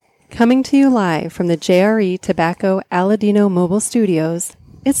Coming to you live from the JRE Tobacco Aladino Mobile Studios,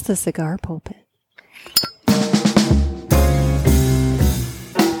 it's the Cigar Pulpit.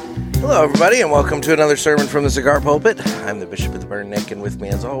 Hello, everybody, and welcome to another sermon from the Cigar Pulpit. I'm the Bishop of the Burn Nick, and with me,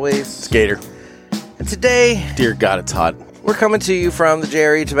 as always, Skater. And today, Dear God, it's hot. We're coming to you from the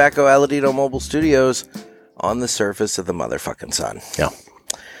JRE Tobacco Aladino Mobile Studios on the surface of the motherfucking sun. Yeah.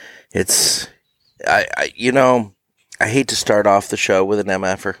 It's, I hate to start off the show with an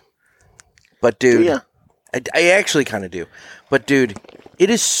MFer, but dude, I actually kind of do. But dude, it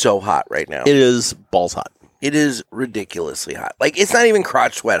is so hot right now. It is balls hot. It is ridiculously hot. Like, it's not even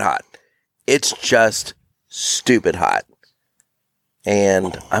crotch sweat hot. It's just stupid hot.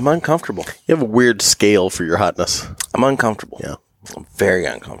 And I'm uncomfortable. You have a weird scale for your hotness. I'm uncomfortable. Yeah. I'm very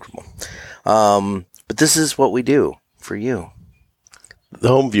uncomfortable. But this is what we do for you. The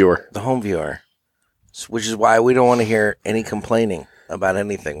home viewer. The home viewer. Which is why we don't want to hear any complaining about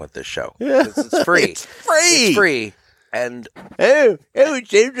anything with this show. Yeah. It's free. It's free. It's free. And it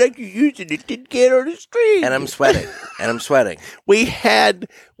seems like you're using a tin can on the street. And I'm sweating. We had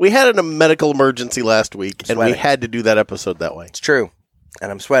a medical emergency last week, and we had to do that episode that way. It's true. And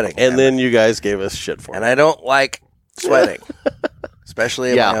I'm sweating. And then you guys gave us shit for it. And I don't like sweating.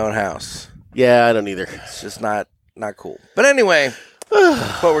 Especially in my own house. Yeah, I don't either. It's just not cool. But anyway,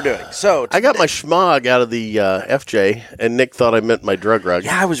 that's what we're doing. So I got my schmog out of the FJ, and Nick thought I meant my drug rug.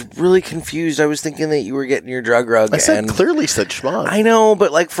 Yeah, I was really confused. I was thinking that you were getting your drug rug. Clearly said schmog. I know,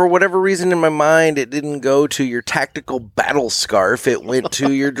 but like for whatever reason in my mind, it didn't go to your tactical battle scarf. It went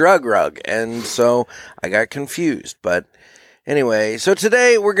to your drug rug. And so I got confused. But anyway, so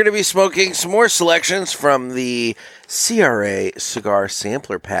today we're going to be smoking some more selections from the CRA Cigar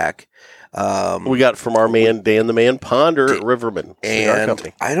Sampler Pack. We got from our man, Dan the Man Ponder at Riverman Cigar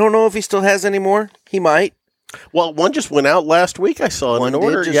Company. I don't know if he still has any more. He might. Well, one just went out last week. I saw in an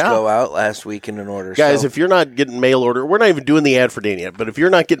order. One did just go out last week in an order. Guys, if you're not getting mail order, we're not even doing the ad for Dan yet, but if you're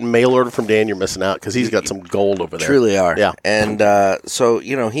not getting mail order from Dan, you're missing out because he's got some gold over there. Truly are. Yeah. And so,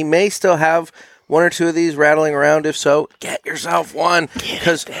 he may still have one or two of these rattling around. If so, get yourself one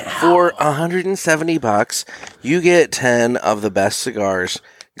because for $170, you get 10 of the best cigars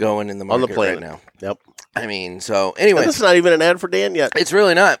going in the market on the planet right now. Yep. I mean, so anyway. This is not even an ad for Dan yet. It's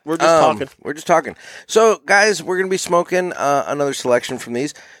really not. We're just talking. So, guys, we're going to be smoking another selection from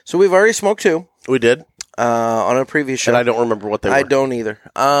these. So, we've already smoked two. We did. On a previous show. And I don't remember what they were. I don't either.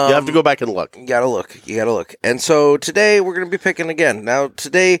 You have to go back and look. You got to look. And so, today, we're going to be picking again. Now,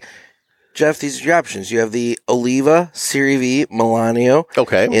 today, Jeff, these are your options. You have the Oliva Serie V Milanio.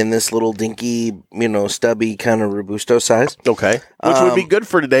 Okay. In this little dinky, stubby kind of Robusto size. Okay. Which would be good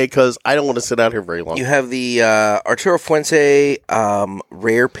for today because I don't want to sit out here very long. You have the Arturo Fuente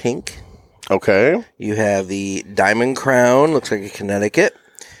Rare Pink. Okay. You have the Diamond Crown. Looks like a Connecticut.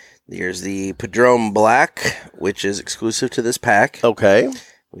 There's the Padron Black, which is exclusive to this pack. Okay.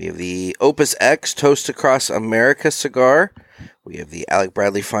 We have the Opus X Toast Across America cigar. We have the Alec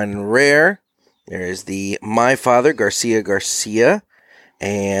Bradley Fine and Rare. There is the My Father Garcia.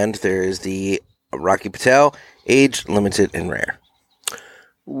 And there is the Rocky Patel Aged, Limited, and Rare.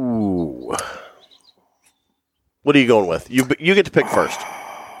 Ooh. What are you going with? You get to pick first.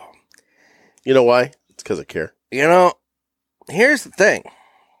 You know why? It's because I care. Here's the thing.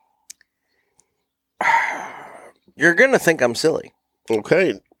 You're going to think I'm silly.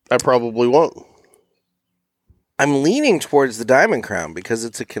 Okay. I probably won't. I'm leaning towards the Diamond Crown because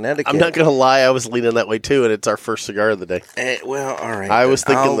it's a Connecticut. I'm not going to lie. I was leaning that way too, and it's our first cigar of the day. Well, all right. I was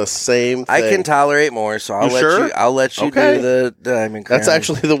thinking the same thing. I can tolerate more, so I'll let you do the Diamond Crown. That's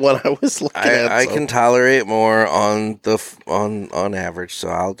actually the one I was looking at. I can tolerate more on average, so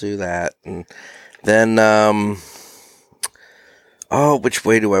I'll do that. And then, which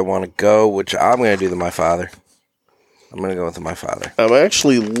way do I want to go? Which I'm going to do My Father. I'm going to go with My Father. I'm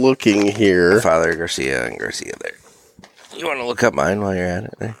actually looking here. My Father, Garcia, and Garcia there. You want to look up mine while you're at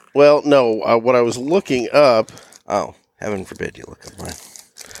it there? Well, no. What I was looking up... Oh, heaven forbid you look up mine.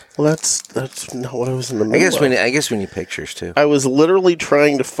 Well, that's not what I was in the middle of. I guess we need pictures, too. I was literally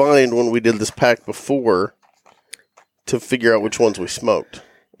trying to find when we did this pack before to figure out which ones we smoked.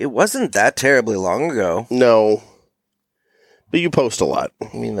 It wasn't that terribly long ago. No. But you post a lot.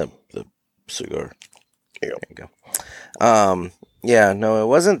 I mean the cigar. There you go. Yeah, no, it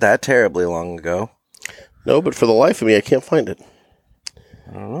wasn't that terribly long ago. No, but for the life of me, I can't find it.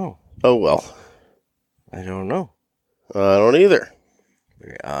 I don't know. Oh, well. I don't know. I don't either.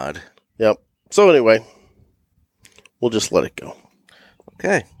 Very odd. Yep. So anyway, we'll just let it go.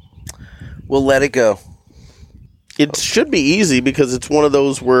 Okay. We'll let it go. It should be easy because it's one of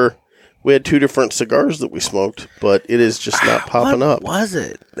those where We had 2 different cigars that we smoked, but it is just not popping up. What was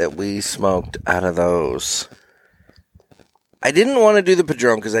it that we smoked out of those? I didn't want to do the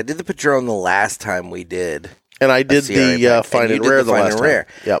Padron because I did the Padron the last time we did. And I did the Fine and Rare the last time.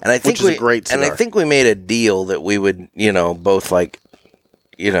 Yep. And I think which is a great cigar. And I think we made a deal that we would, both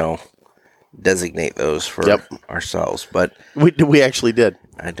designate those for ourselves. But we actually did.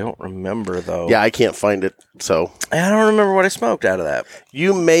 I don't remember, though. Yeah, I can't find it, so. I don't remember what I smoked out of that.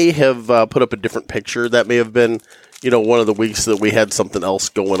 You may have put up a different picture. That may have been, one of the weeks that we had something else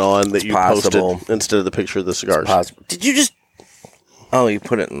going on that you posted instead of the picture of the cigars. It's possible. Did you just... Oh, you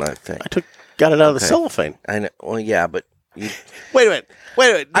put it in that thing. I got it out of the cellophane. I know. Well, yeah, but... Wait a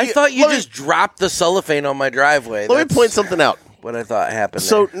minute. I thought you just dropped the cellophane on my driveway. Let me point something out. What I thought happened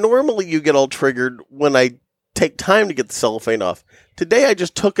So there. normally you get all triggered when I take time to get the cellophane off. Today I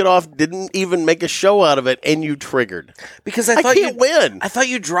just took it off, didn't even make a show out of it, and you triggered. Because I can't win. I thought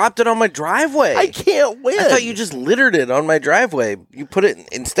you dropped it on my driveway. I can't win. I thought you just littered it on my driveway. You put it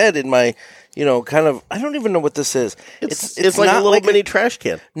instead in my, kind of, I don't even know what this is. It's like a little mini trash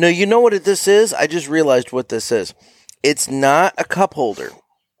can. No, you know what this is? I just realized what this is. It's not a cup holder.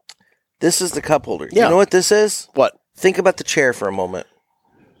 This is the cup holder. Yeah. You know what this is? What? Think about the chair for a moment.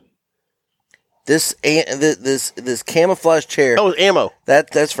 This camouflage chair. Oh, ammo.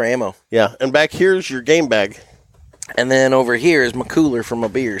 That's for ammo. Yeah, and back here's your game bag. And then over here is my cooler for my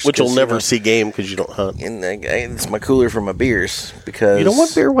beers. Which you'll never see game because you don't hunt. And it's my cooler for my beers because you don't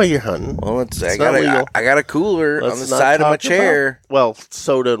want beer while you're hunting. Well, I got a cooler on the side of my chair. Well,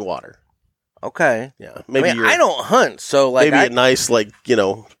 soda and water. Okay. Yeah. Maybe I don't hunt, so maybe a nice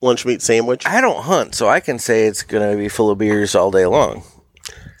lunch meat sandwich. I don't hunt, so I can say it's gonna be full of beers all day long.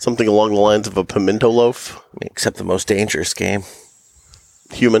 Something along the lines of a pimento loaf. Except the most dangerous game.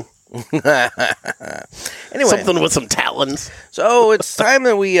 Human. Anyway. Something with some talons. So it's time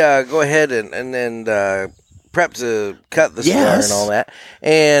that we go ahead and prep to cut the cigar and all that.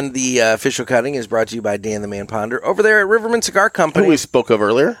 And the official cutting is brought to you by Dan the Man Ponder over there at Riverman Cigar Company. Who we spoke of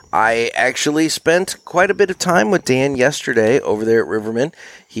earlier. I actually spent quite a bit of time with Dan yesterday over there at Riverman.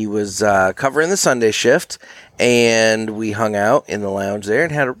 He was covering the Sunday shift, and we hung out in the lounge there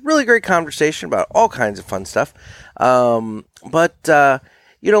and had a really great conversation about all kinds of fun stuff. But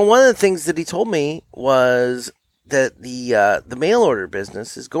one of the things that he told me was that the mail order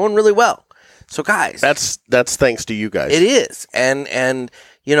business is going really well. So guys, that's thanks to you guys. It is. And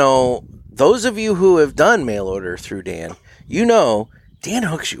those of you who have done mail order through Dan, Dan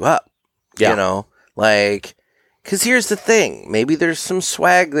hooks you up. Yeah. Because here's the thing. Maybe there's some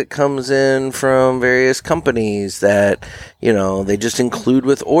swag that comes in from various companies that, they just include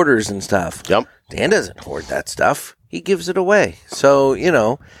with orders and stuff. Yep. Dan doesn't hoard that stuff. He gives it away. So,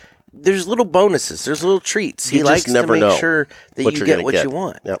 there's little bonuses. There's little treats. He likes to make sure that you get what you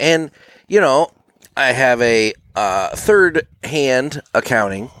want. Yep. And, I have a third-hand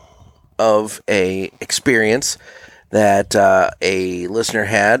accounting of a experience that a listener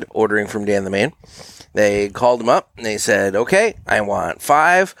had ordering from Dan the Man. They called him up and they said, okay, I want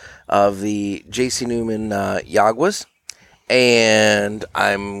 5 of the J.C. Newman Yaguas, and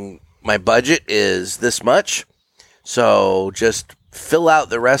my budget is this much, so just fill out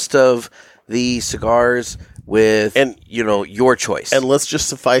the rest of the cigars with, your choice. And let's just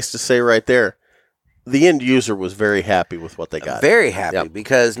suffice to say right there, the end user was very happy with what they got. Very happy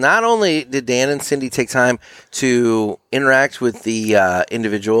because not only did Dan and Cindy take time to interact with the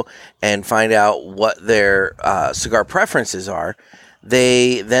individual and find out what their cigar preferences are,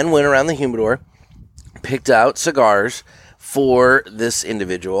 they then went around the humidor, picked out cigars for this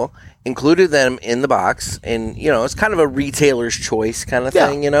individual, included them in the box, and, it's kind of a retailer's choice kind of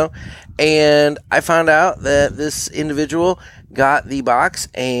thing, And I found out that this individual got the box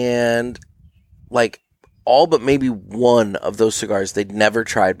and all but maybe one of those cigars they'd never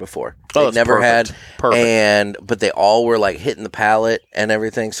tried before. They'd never had. Perfect. But they all were hitting the palate and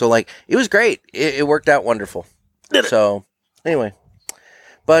everything. So it was great. It worked out wonderful. So anyway,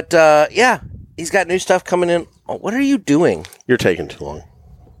 but he's got new stuff coming in. Oh, what are you doing? You're taking too long.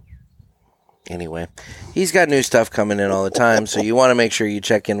 Anyway, he's got new stuff coming in all the time. So you want to make sure you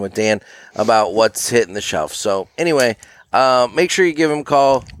check in with Dan about what's hitting the shelf. So anyway, make sure you give him a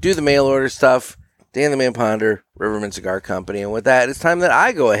call, do the mail order stuff. Dan the Man Ponder, Riverman Cigar Company. And with that, it's time that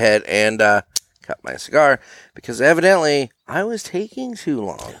I go ahead and cut my cigar because evidently I was taking too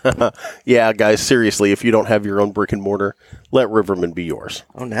long. Yeah, guys, seriously, if you don't have your own brick and mortar, let Riverman be yours.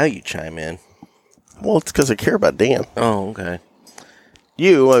 Oh, now you chime in. Well, it's because I care about Dan. Oh, okay.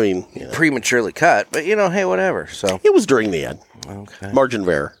 Prematurely cut, but hey, whatever. So it was during the ad. Okay. Margin of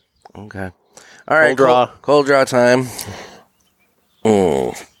error. Okay. All right. Cold draw. Cold draw time.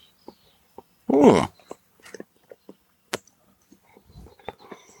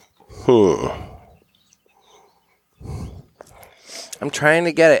 I'm trying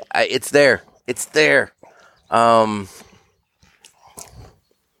to get it. It's there. It's there. Yeah,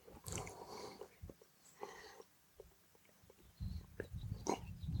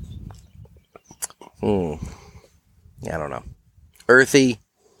 I don't know. Earthy,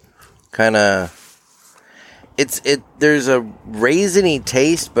 kind of. There's a raisiny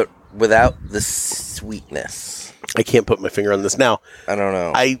taste, but without the sweetness. I can't put my finger on this now. I don't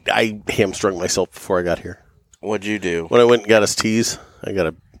know. I hamstrung myself before I got here. What'd you do? When I went and got us teas, I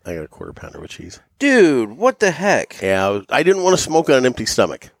got a quarter pounder with cheese. Dude, what the heck? Yeah, I didn't want to smoke on an empty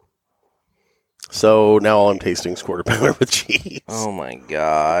stomach. So now all I'm tasting is quarter pounder with cheese. Oh my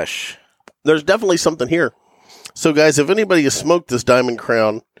gosh. There's definitely something here. So guys, if anybody has smoked this Diamond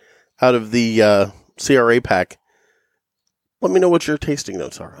Crown out of the CRA pack, let me know what your tasting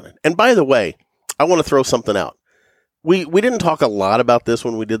notes are on it. And by the way, I want to throw something out. We didn't talk a lot about this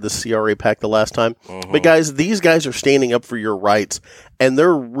when we did the CRA pack the last time. Mm-hmm. But guys, these guys are standing up for your rights, and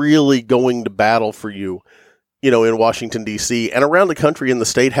they're really going to battle for you, in Washington, D.C., and around the country in the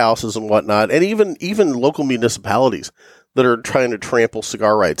state houses and whatnot, and even local municipalities that are trying to trample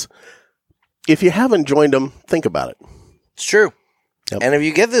cigar rights. If you haven't joined them, think about it. It's true. Yep. And if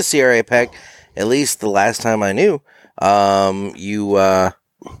you get the CRA pack, at least the last time I knew, you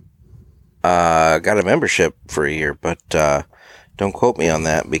got a membership for a year, but don't quote me on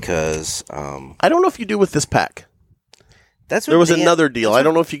that because I don't know if you do with this pack. There was another deal. I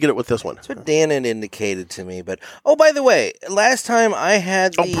don't know if you get it with this one. That's what Dan had indicated to me. But by the way, last time I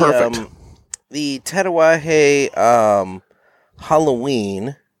had the Tatawahe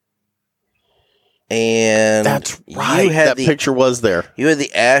Halloween, and that's right. That picture was there. You had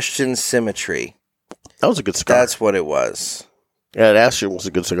the Ashton Symmetry. That was a good cigar. That's what it was. Yeah, Ashton was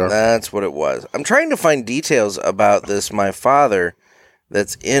a good cigar. That's what it was. I'm trying to find details about this, my father,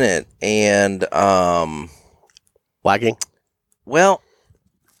 that's in it, and lagging. Well,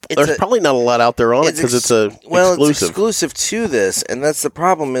 there's probably not a lot out there on it because it's exclusive. It's exclusive to this, and that's the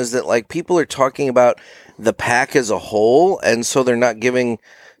problem. Is that people are talking about the pack as a whole, and so they're not giving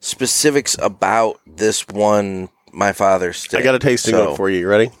specifics about this one. My father's stick. I got a tasting note for you. You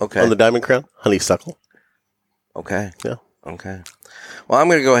ready? Okay. On the Diamond Crown, honeysuckle. Okay. Yeah. Okay. Well, I'm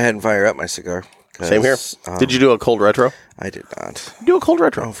going to go ahead and fire up my cigar. Same here. Did you do a cold retro? I did not. Do a cold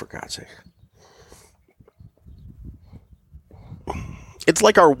retro. Oh, for God's sake. It's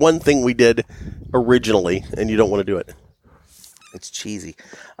like our one thing we did originally, and you don't want to do it. It's cheesy.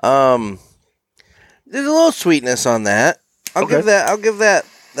 There's a little sweetness on that. I'll give that.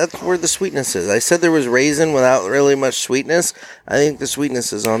 That's where the sweetness is. I said there was raisin without really much sweetness. I think the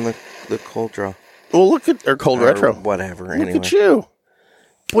sweetness is on the cold draw. Well, look at our cold retro. Whatever. Look anyway. at you.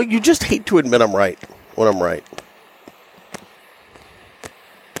 Well, you just hate to admit I'm right when I'm right.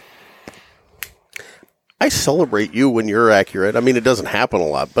 I celebrate you when you're accurate. I mean, it doesn't happen a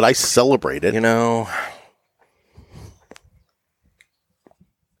lot, but I celebrate it.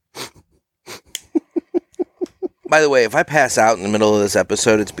 By the way, if I pass out in the middle of this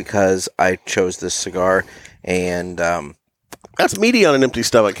episode, it's because I chose this cigar, and that's meaty on an empty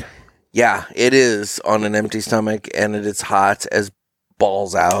stomach. Yeah, it is on an empty stomach, and it's hot as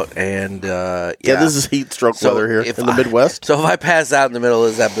balls out, and yeah, this is heat stroke weather here in the Midwest. So if I pass out in the middle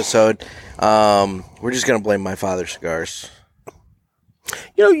of this episode, we're just gonna blame my father's cigars.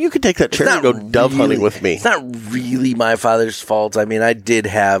 You could take that chair and go dove hunting with me. It's not really my father's fault. I mean, I did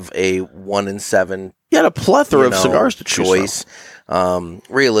have a 1 in 7. You had a plethora of cigars to choice.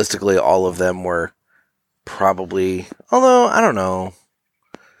 Realistically, all of them were probably. Although I don't know.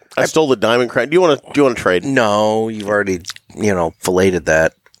 I stole the Diamond Crown. Do you want to trade? No, you've already filleted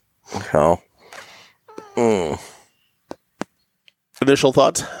that. Oh. Initial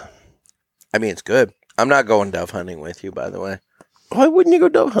thoughts? I mean, it's good. I'm not going dove hunting with you, by the way. Why wouldn't you go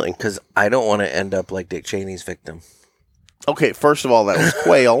dove hunting? Because I don't want to end up like Dick Cheney's victim. Okay, first of all, that was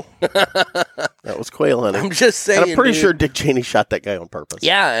quail. That was quail hunting. I'm just saying. And I'm pretty sure Dick Cheney shot that guy on purpose.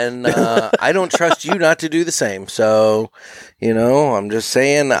 Yeah, and I don't trust you not to do the same. So, I'm just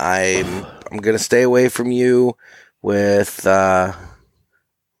saying I'm going to stay away from you with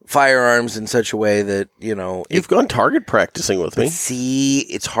firearms in such a way that, You've gone target practicing with me. See,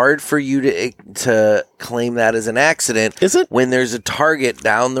 it's hard for you to claim that as an accident. Is it? When there's a target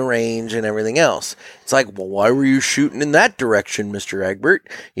down the range and everything else. It's like, well, why were you shooting in that direction, Mr. Egbert?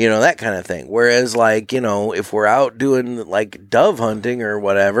 That kind of thing. Whereas, if we're out doing, dove hunting or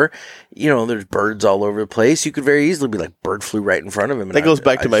whatever, there's birds all over the place. You could very easily be like, bird flew right in front of him. And that goes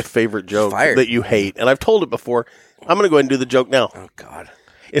back to my favorite joke that you hate. And I've told it before. I'm going to go ahead and do the joke now. Oh, God.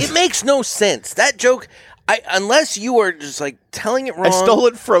 It makes no sense. That joke, unless you are just like telling it wrong. I stole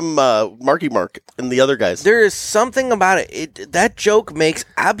it from Marky Mark and the other guys. There is something about it. That joke makes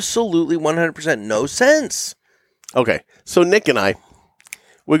absolutely 100% no sense. Okay, so Nick and I,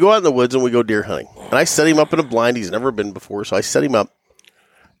 we go out in the woods and we go deer hunting. And I set him up in a blind. He's never been before, so I set him up.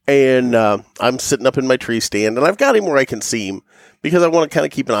 And I'm sitting up in my tree stand, and I've got him where I can see him because I want to kind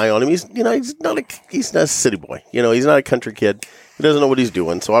of keep an eye on him. He's not a city boy. He's not a country kid. He doesn't know what he's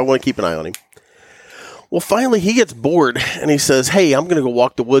doing, so I want to keep an eye on him. Well, finally, he gets bored, and he says, hey, I'm going to go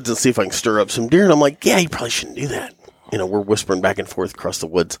walk the woods and see if I can stir up some deer. And I'm like, yeah, you probably shouldn't do that. We're whispering back and forth across the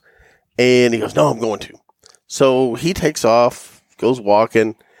woods. And he goes, no, I'm going to. So he takes off, goes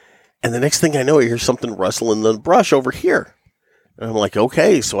walking, and the next thing I know, I hear something rustle in the brush over here. And I'm like,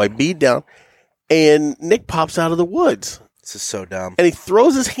 okay. So I bead down, and Nick pops out of the woods. This is so dumb. And he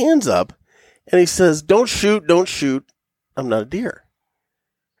throws his hands up, and he says, don't shoot, don't shoot. I'm not a deer.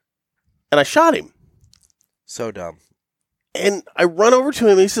 And I shot him. So dumb. And I run over to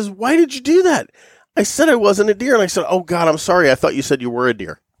him, and he says, why did you do that? I said I wasn't a deer. And I said, oh, God, I'm sorry. I thought you said you were a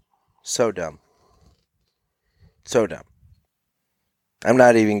deer. So dumb. So dumb. I'm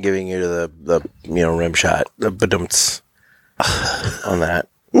not even giving you the rim shot, the badumts on that.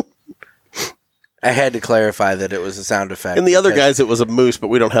 I had to clarify that it was a sound effect. And the other guys, it was a moose, but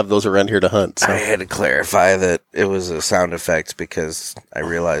we don't have those around here to hunt. So. I had to clarify that it was a sound effect because I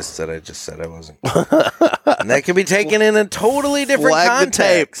realized that I just said I wasn't. And that can be taken in a totally different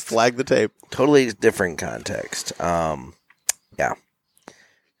context. Flag the tape. Totally different context. Yeah.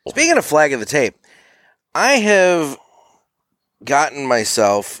 Speaking of flag of the tape, I have gotten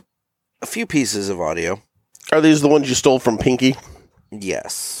myself a few pieces of audio. Are these the ones you stole from Pinky?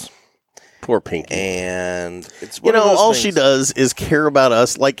 Yes. Poor Pinky. And it's one of those all things. she does is care about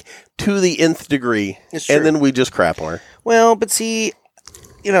us like to the nth degree. It's true. And then we just crap on her. Well, but see,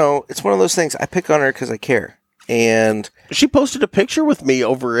 it's one of those things. I pick on her because I care. And she posted a picture with me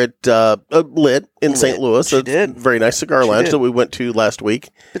over at Lit in St. Louis. She did. Very nice cigar lounge that we went to last week.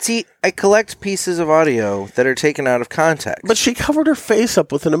 But see, I collect pieces of audio that are taken out of context. But she covered her face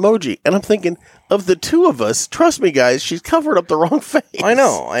up with an emoji. And I'm thinking, of the two of us, trust me, guys, she's covered up the wrong face. I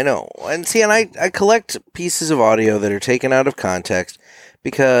know. And see, and I collect pieces of audio that are taken out of context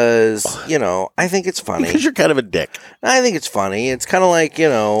because, I think it's funny. Because you're kind of a dick. I think it's funny. It's kind of like,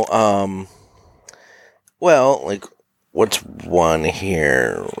 what's one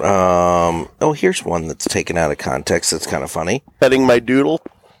here? Here's one that's taken out of context that's kind of funny. Petting my doodle.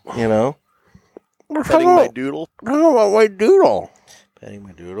 Petting my doodle. I don't want my doodle. Petting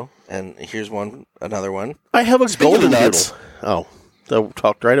my doodle. And here's another one. I have a golden nuts. Oh, I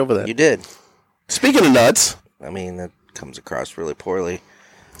talked right over that. You did. Speaking of nuts. I mean, that comes across really poorly.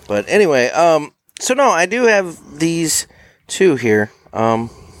 But anyway, so no, I do have these two here. I'm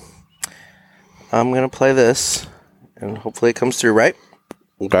going to play this, and hopefully it comes through right.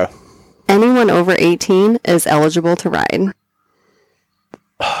 Okay. Anyone over 18 is eligible to ride.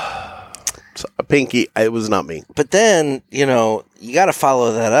 So, Pinky, it was not me. But then, you got to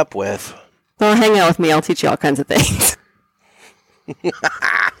follow that up with... Well, hang out with me. I'll teach you all kinds of things.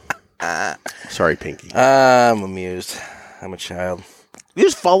 Sorry, Pinky. I'm amused. I'm a child. You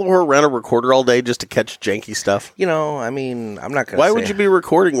just follow her around a recorder all day just to catch janky stuff? I mean, I'm not going to Why would you be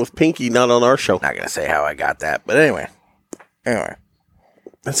recording with Pinky not on our show? Not going to say how I got that, but anyway. It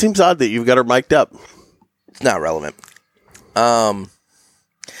seems odd that you've got her mic'd up. It's not relevant.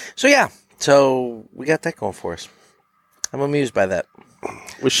 So yeah, so we got that going for us. I'm amused by that.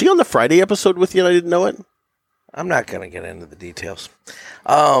 Was she on the Friday episode with you and I didn't know it? I'm not going to get into the details.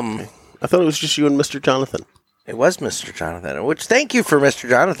 I thought it was just you and Mr. Jonathan. It was Mr. Jonathan, which thank you for Mr.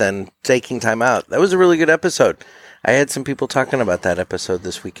 Jonathan taking time out. That was a really good episode. I had some people talking about that episode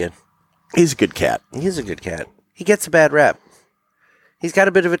this weekend. He's a good cat. He's a good cat. He gets a bad rap. He's got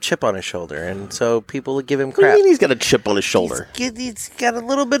a bit of a chip on his shoulder, and so people give him crap. What do you mean he's got a chip on his shoulder? He's got a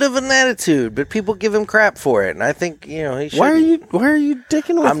little bit of an attitude, but people give him crap for it, and I think, he should. Why are you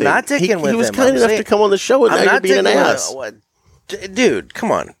dicking with him? I'm not dicking with him. He was kind enough to come on the show, and now you're being an ass. Dude,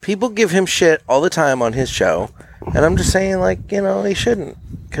 come on. People give him shit all the time on his show, and I'm just saying, he shouldn't,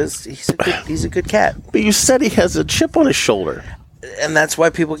 because he's a good cat. But you said he has a chip on his shoulder. And that's why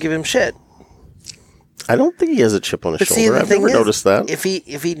people give him shit. I don't think he has a chip on his shoulder. See, I've never noticed that. If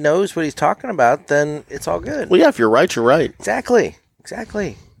he knows what he's talking about, then it's all good. Well, yeah, if you're right, you're right. Exactly.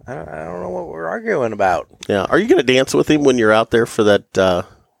 I don't know what we're arguing about. Yeah. Are you going to dance with him when you're out there for that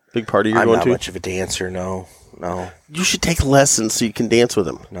big party you're going to? I'm not much of a dancer, no. You should take lessons so you can dance with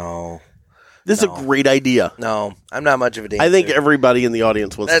him. No. This is a great idea. No, I'm not much of a dancer. I think everybody in the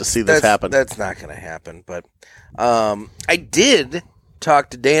audience wants to see this happen. That's not going to happen. But I did talk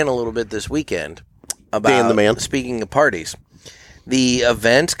to Dan a little bit this weekend about Dan the man. Speaking of parties. The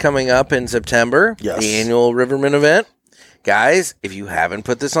event coming up in September, Yes. the annual Riverman event. Guys, if you haven't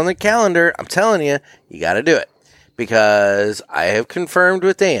put this on the calendar, I'm telling you, you got to do it. Because I have confirmed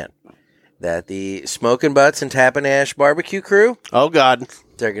with Dan that the Smokin' Butts and Tappin' Ash barbecue crew, Oh, God.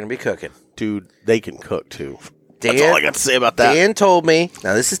 they're going to be cooking. Dude, they can cook, too. Dan, That's all I got to say about that. Dan told me,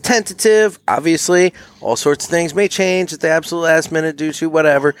 now this is tentative, obviously, all sorts of things may change at the absolute last minute due to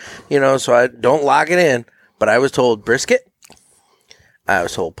whatever, so I don't lock it in, but I was told brisket, I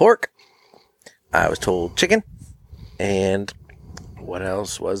was told pork, I was told chicken, and what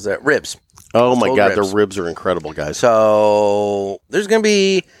else was that? Ribs. Oh, my God. Ribs. The ribs are incredible, guys. So there's going to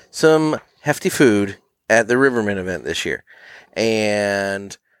be some hefty food at the Riverman event this year.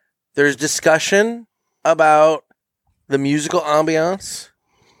 And there's discussion about the musical ambiance.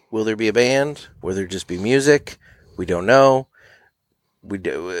 Will there be a band? Will there just be music? We don't know. We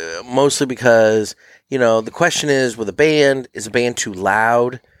do mostly because, the question is, with a band, is a band too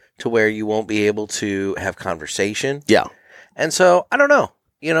loud to where you won't be able to have conversation? Yeah. And so I don't know.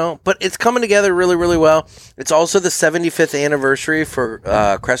 But it's coming together really, really well. It's also the 75th anniversary for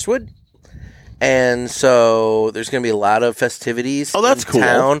Crestwood. And so there's going to be a lot of festivities that's in cool.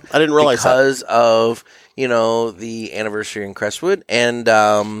 town. I didn't realize because of, the anniversary in Crestwood. And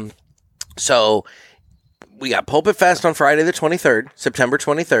so we got Pulpit Fest on Friday the 23rd, September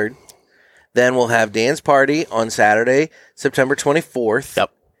 23rd. Then we'll have Dan's Party on Saturday, September 24th.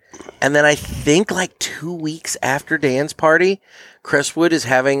 Yep. And then I think like 2 weeks after Dan's Party, Crestwood is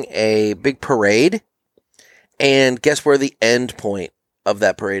having a big parade. And guess where the end point of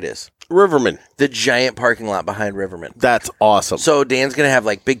that parade is? Riverman. The giant parking lot behind Riverman. That's awesome. So Dan's going to have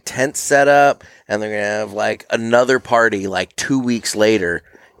like big tents set up, and they're going to have like another party like 2 weeks later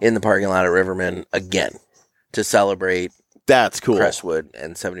in the parking lot at Riverman again to celebrate That's cool. Crestwood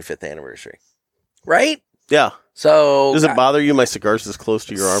and 75th anniversary. Right? Yeah. So Does it bother you my cigar's this close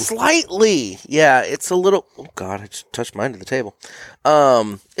to your arm? Slightly. Yeah, it's a little... Oh, God, I just touched mine to the table.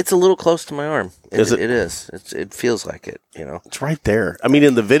 It's a little close to my arm. Is it? It is. It feels like it, It's right there. I mean,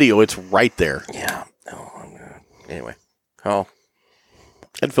 in the video, it's right there. Yeah. Oh, I'm gonna... Anyway. Oh.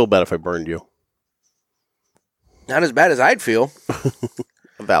 I'd feel bad if I burned you. Not as bad as I'd feel.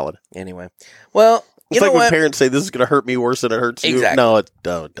 Valid. Anyway. Well, it's you know like when what? parents say this is going to hurt me worse than it hurts you. Exactly. No, it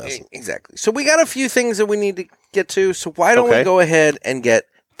doesn't. Exactly. So we got a few things that we need to get to. So why don't we go ahead and get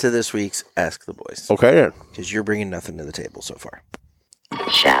to this week's Ask the Boys? Okay, then. Because you're bringing nothing to the table so far.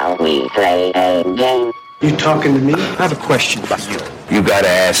 Shall we play a game? You talking to me? I have a question. You gotta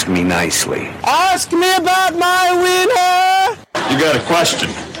ask me nicely. Ask me about my winner! You got a question?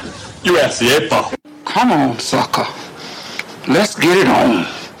 You ask the 8-ball. Come on, sucker. Let's get it on.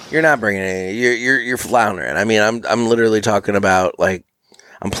 You're not bringing any. You're floundering. I mean, I'm literally talking about like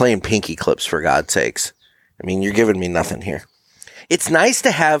I'm playing pinky clips for God's sakes. I mean, you're giving me nothing here. It's nice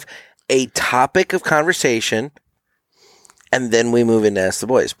to have a topic of conversation, and then we move into Ask the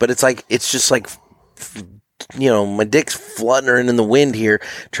Boys. But it's just like my dick's fluttering in the wind here,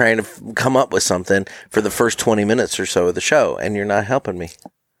 trying to come up with something for the first 20 minutes or so of the show, and you're not helping me.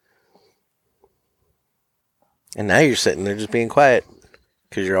 And now you're sitting there just being quiet.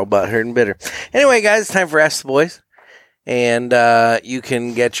 Because you're all butthurt and bitter. Anyway, guys, it's time for Ask the Boys. And you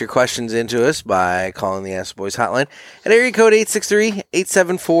can get your questions into us by calling the Ask the Boys hotline at area code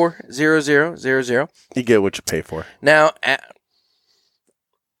 863-874-0000. You get what you pay for. Now,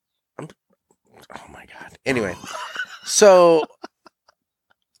 oh my God. Anyway, so,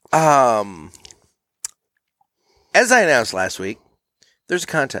 as I announced last week, there's a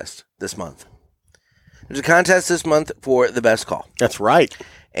contest this month. There's a contest this month for the best call. That's right.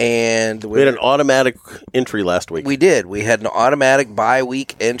 And we had an automatic entry last week. We did. We had an automatic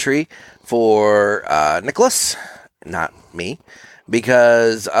bi-week entry for Nicholas, not me,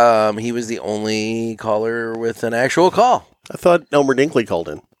 because he was the only caller with an actual call. I thought Elmer Dinkley called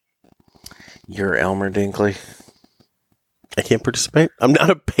in. You're Elmer Dinkley. I can't participate. I'm not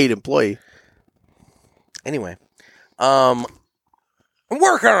a paid employee. Anyway, I'm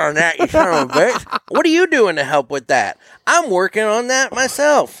working on that, you son of a bitch. What are you doing to help with that? I'm working on that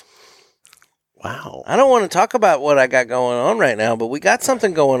myself. Wow. I don't want to talk about what I got going on right now, but we got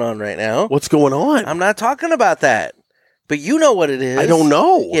something going on right now. What's going on? I'm not talking about that. But you know what it is. I don't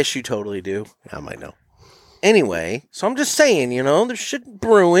know. Yes, you totally do. I might know. Anyway, so I'm just saying, there's shit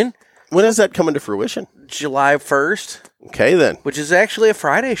brewing. When is that coming to fruition? July 1st. Okay, then. Which is actually a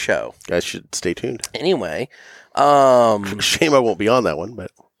Friday show. Guys should stay tuned. Anyway. Shame I won't be on that one,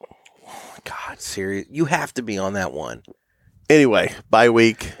 but. God, serious. You have to be on that one. Anyway, bye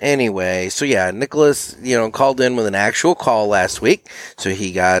week. Anyway, so yeah, Nicholas, called in with an actual call last week. So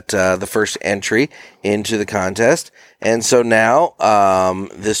he got the first entry into the contest. And so now,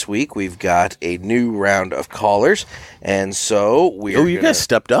 this week, we've got a new round of callers. And so you guys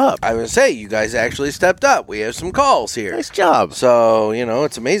stepped up. I would say, you guys actually stepped up. We have some calls here. Nice job. So,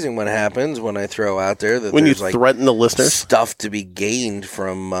 it's amazing what happens when I throw out there that when you there's threaten the listeners. Stuff to be gained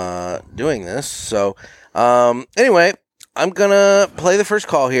from doing this. So, anyway, I'm going to play the first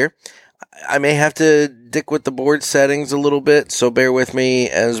call here. I may have to dick with the board settings a little bit, so bear with me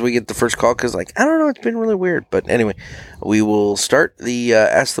as we get the first call, because, I don't know, it's been really weird. But anyway, we will start the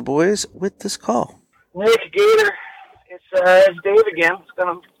Ask the Boys with this call. Nick Gator, it's Dave again. It's been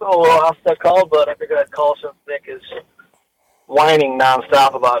a little off that call, but I figured I'd call since Nick is whining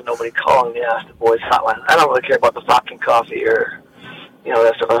nonstop about nobody calling the Ask the Boys hotline. I don't really care about the fucking coffee or,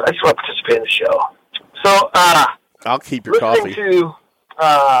 that stuff. I just want to participate in the show. So, I'll keep your coffee. Listening to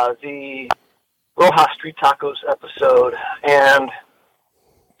the Rojas Street Tacos episode, and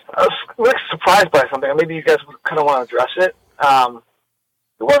I was really surprised by something. Maybe you guys would kind of want to address it.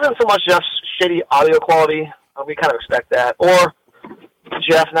 It wasn't so much Jeff's shitty audio quality. We kind of expect that. Or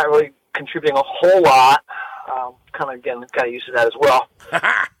Jeff not really contributing a whole lot. Kind of used to that as well.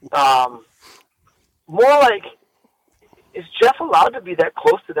 More like, is Jeff allowed to be that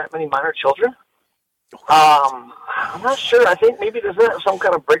close to that many minor children? I'm not sure. I think maybe there's some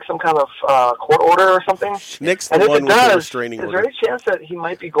kind of court order or something. Nick's the one with the restraining order. Is there any chance that he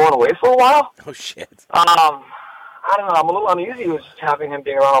might be going away for a while? Oh, shit. I don't know. I'm a little uneasy with having him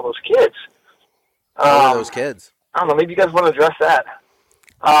being around all those kids. What are those kids? I don't know. Maybe you guys want to address that.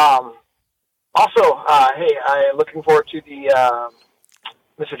 Also, hey, I'm looking forward to the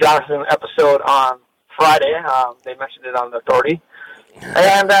Mr. Jonathan episode on Friday. They mentioned it on the Authority.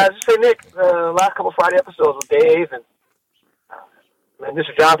 And just say, Nick, the last couple Friday episodes with Dave and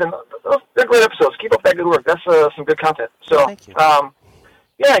Mr. Jonathan, they're great episodes. Keep up that good work. That's some good content. So, thank you.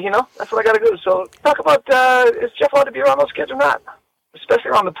 That's what I got to do. So, talk about is Jeff allowed to be around those kids or not? Especially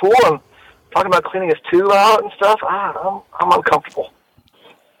around the pool and talking about cleaning his tube out and stuff. I'm uncomfortable.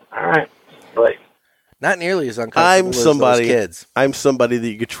 All right, but not nearly as uncomfortable as those kids. I'm somebody that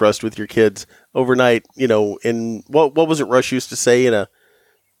you could trust with your kids overnight. In what was it Rush used to say in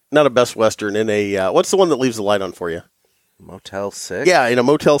not a Best Western, in a what's the one that leaves the light on for you? Motel 6? Yeah, in a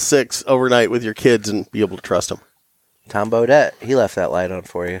Motel 6 overnight with your kids and be able to trust them. Tom Bodette, he left that light on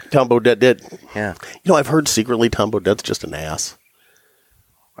for you. Tom Bodette did. Yeah. I've heard secretly Tom Bodette's just an ass.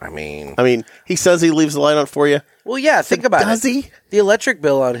 I mean, he says he leaves the light on for you. Well, yeah, think about it. Does he? The electric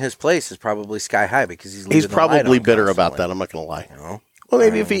bill on his place is probably sky high because he's leaving the light on probably bitter constantly. about that. I'm not going to lie. Well,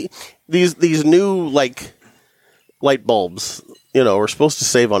 maybe if these new light bulbs, are supposed to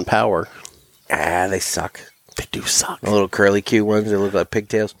save on power. They suck. They do suck. The little curly Q ones that look like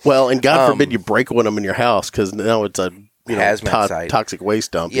pigtails. Well, and God forbid you break one of them in your house because now it's a hazmat site. Toxic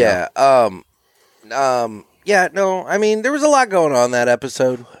waste dump. Yeah. Yeah. No. I mean, there was a lot going on that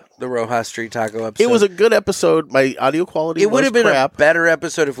episode. The Rojas Street Taco episode. It was a good episode. My audio quality would have been crap. a better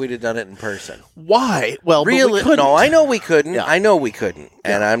episode if we'd have done it in person. Why? Well, really? But we couldn't. No, I know we couldn't. Yeah. I know we couldn't.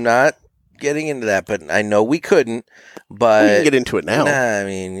 Yeah. And I'm not getting into that, but I know we couldn't. But we can get into it now. I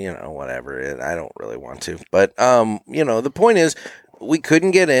mean, whatever. I don't really want to. But the point is, we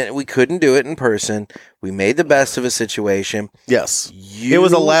couldn't get in. We couldn't do it in person. We made the best of a situation. Yes, it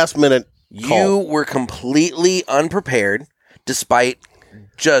was a last minute call. You were completely unprepared, despite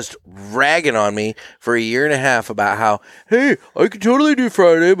just ragging on me for a year and a half about how, hey, I could totally do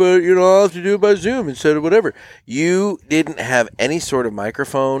Friday, but I'll have to do it by Zoom instead of whatever. You didn't have any sort of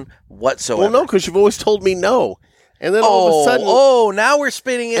microphone whatsoever. Well, no, because you've always told me no. And then all of a sudden... now we're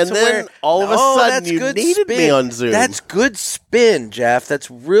spinning it and to then where... all of a sudden you needed me on Zoom. That's good spin, Jeff. That's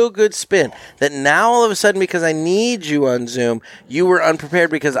real good spin. That now all of a sudden, because I need you on Zoom, you were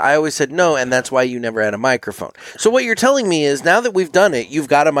unprepared because I always said no, and that's why you never had a microphone. So what you're telling me is now that we've done it, you've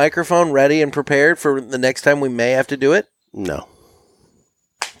got a microphone ready and prepared for the next time we may have to do it? No.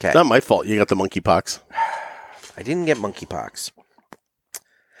 Okay. It's not my fault you got the monkeypox. I didn't get monkeypox.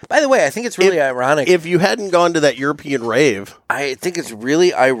 By the way, I think it's really ironic. If you hadn't gone to that European rave... I think it's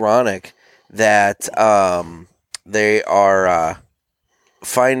really ironic that they are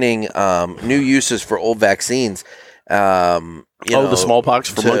finding new uses for old vaccines. The smallpox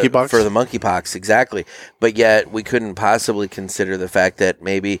for monkeypox? For the monkeypox, exactly. But yet we couldn't possibly consider the fact that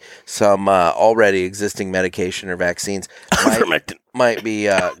maybe some already existing medication or vaccines might be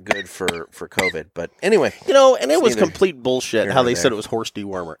good for COVID. But anyway. And it was complete bullshit how they said it was horse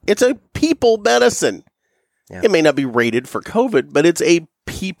dewormer. It's a people medicine. Yeah. It may not be rated for COVID, but it's a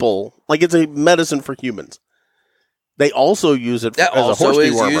people, it's a medicine for humans. They also use it That as a also horse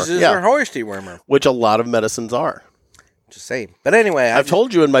is dewormer. used as a horse dewormer. Which a lot of medicines are. Just saying. But anyway, I've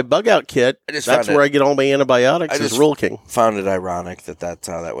told you in my bug out kit, that's where I get all my antibiotics is Rural King. Found it ironic that that's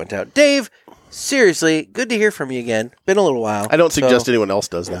how that went out. Dave, seriously, good to hear from you again. Been a little while. I don't suggest anyone else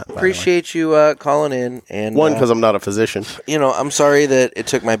does that. Appreciate you calling in. And one, because I'm not a physician. I'm sorry that it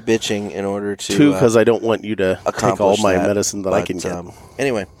took my bitching in order to. Two, because I don't want you to take all my medicine that I can get.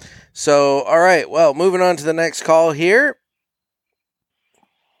 Anyway, so all right. Well, moving on to the next call here.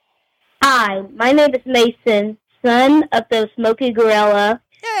 Hi, my name is Mason, son of the Smoky Gorilla,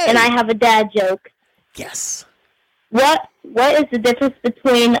 and I have a dad joke. Yes. What is the difference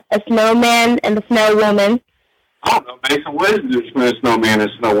between a snowman and a snow woman? I don't know, Mason. What is the difference between a snowman and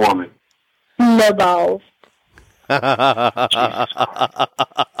a snow woman? Snowballs. That's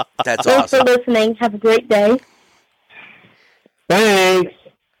Thanks awesome. for listening. Have a great day. Thanks.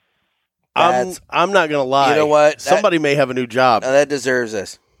 I'm not going to lie. You know what? Somebody may have a new job. That deserves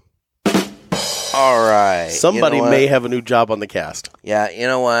this. All right. Somebody may have a new job on the cast. Yeah, you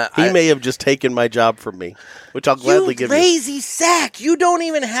know what? He may have just taken my job from me, which I'll gladly give you. Lazy sack. You don't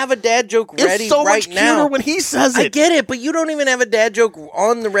even have a dad joke ready it's so right much now. cuter when he says it. I get it, but you don't even have a dad joke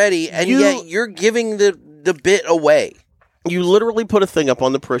on the ready, and yet you're giving the bit away. You literally put a thing up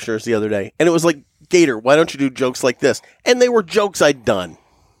on the parishioners the other day, and it was like, Gator, why don't you do jokes like this? And they were jokes I'd done.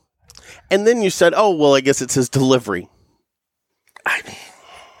 And then you said, oh, well, I guess it's his delivery. I mean,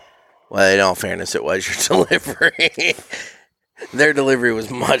 well, in all fairness, it was your delivery. Their delivery was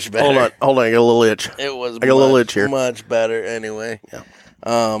much better. Hold on, I got a little itch. It was I got a little itch here. Much better anyway. Yeah.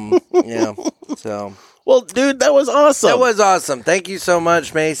 Yeah. So. Well, dude, that was awesome. That was awesome. Thank you so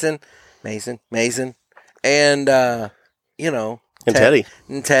much, Mason. And, and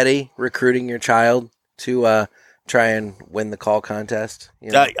Teddy recruiting your child to try and win the call contest.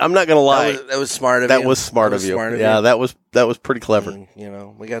 I'm not going to lie. That was smart of you. That was smart of you. Yeah, that was pretty clever. And,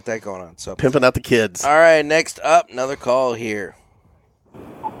 we got that going on. So pimping out the kids. All right, next up, another call here.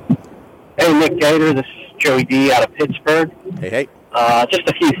 Hey, Nick Gator, this is Joey D out of Pittsburgh. Hey. Just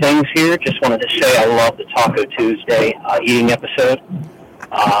a few things here. Just wanted to say I love the Taco Tuesday eating episode. You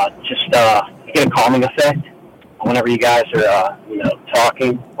get a calming effect whenever you guys are,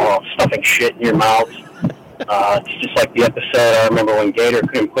 talking or stuffing shit in your mouths. It's just like the episode I remember when Gator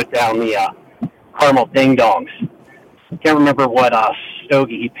couldn't put down the caramel ding-dongs. Can't remember what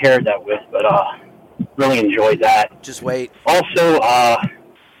stogie he paired that with, but really enjoyed that. Just wait. Also,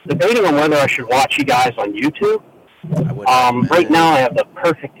 debating on whether I should watch you guys on YouTube. Right now I have the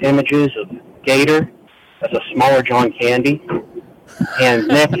perfect images of Gator as a smaller John Candy and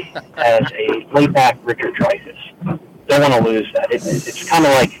Nick as a laid-back Richard Dreyfuss. Don't want to lose that. It's kind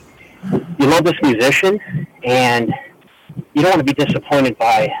of like you love this musician and you don't want to be disappointed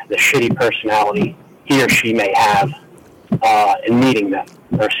by the shitty personality he or she may have in meeting them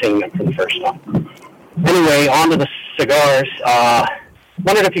or seeing them for the first time. Anyway, on to the cigars.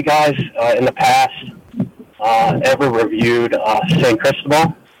 Wondered if you guys in the past ever reviewed San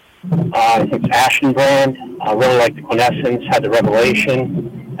Cristobal. I think it's Ashton brand. I really like the Quintessence, had the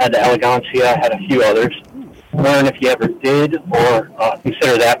Revelation, had the Elegancia, had a few others. Wondering if you ever did or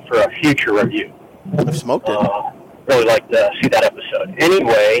consider that for a future review. I've smoked it. Really like to see that episode.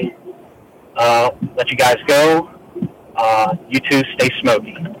 Anyway, let you guys go. You two stay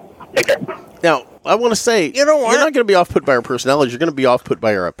smoky. Take care. Now, I want to say, you know what? You're not going to be off-put by our personalities. You're going to be off-put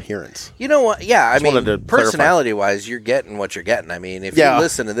by our appearance. You know what? Yeah, I wanted to mean, personality-wise, you're getting what you're getting. I mean, if you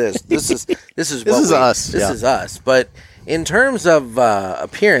listen to this, this is us. This is us. But in terms of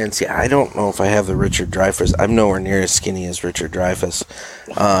appearance, I don't know if I have the Richard Dreyfuss. I'm nowhere near as skinny as Richard Dreyfuss.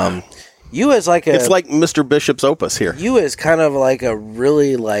 You as like it's like Mr. Bishop's Opus here. You as kind of like a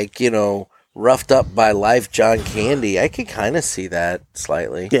really roughed up by life John Candy. I could kind of see that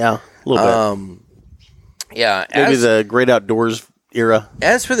slightly. Yeah, a little bit. Yeah, maybe the Great Outdoors era.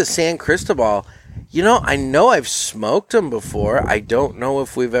 As for the San Cristobal, I know I've smoked them before. I don't know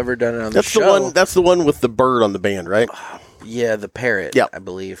if we've ever done it on the show. That's the one with the bird on the band, right? Yeah, the parrot. Yeah, I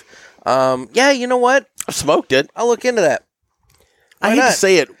believe. Yeah, you know what? I've smoked it. I'll look into that. I hate to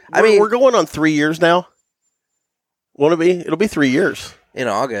say it. We're going on 3 years now. Won't it be? It'll be 3 years in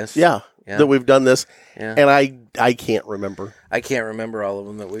August. Yeah. That we've done this, and I can't remember. I can't remember all of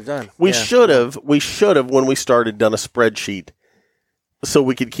them that we've done. We should have when we started done a spreadsheet so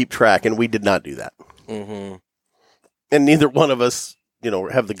we could keep track, and we did not do that. Mm-hmm. And neither one of us,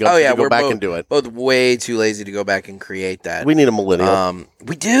 have the guts to go back and do it. Both way too lazy to go back and create that. We need a millennial.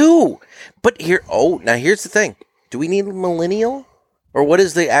 We do, but now here's the thing: do we need a millennial? Or what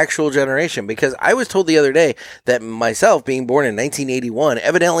is the actual generation? Because I was told the other day that myself, being born in 1981,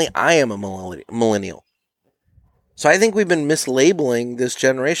 evidently I am a millennial. So I think we've been mislabeling this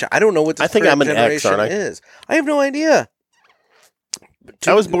generation. I don't know what this I think I'm an X, generation aren't I? is. I have no idea.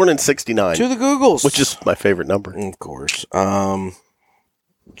 I was born in 69. To the Googles. Which is my favorite number. Of course.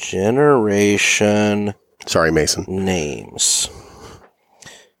 Generation... Sorry, Mason. Names.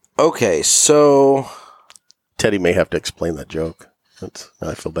 Okay, so... Teddy may have to explain that joke.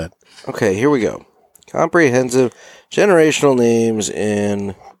 I feel bad. Okay, here we go. Comprehensive generational names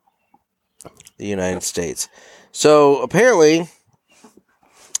in the United States. So, apparently,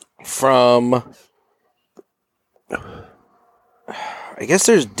 from... I guess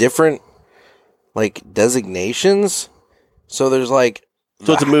there's different, designations. So there's,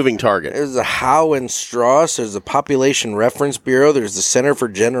 So it's a moving target. There's the Howe and Strauss. There's the Population Reference Bureau. There's the Center for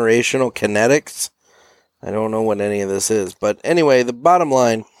Generational Kinetics. I don't know what any of this is. But anyway, the bottom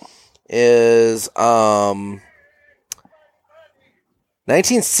line is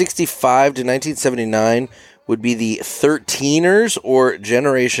 1965 to 1979 would be the 13ers or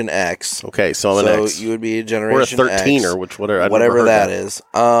Generation X. Okay, so I'm an X. So you would be a Generation X. Or a 13er, whatever that is.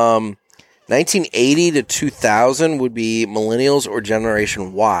 1980 to 2000 would be Millennials or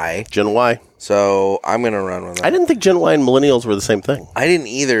Generation Y. Gen Y. So I'm going to run with that. I didn't think Gen Y and Millennials were the same thing. I didn't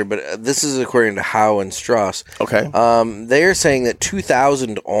either, but this is according to Howe and Strauss. Okay. They're saying that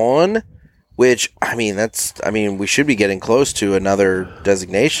 2000 on, which, we should be getting close to another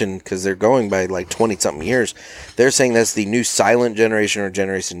designation because they're going by 20-something years. They're saying that's the new silent generation or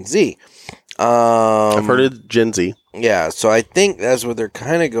Generation Z. I've heard of Gen Z. Yeah, so I think that's what they're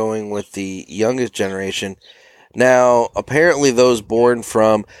kind of going with the youngest generation. Now, apparently those born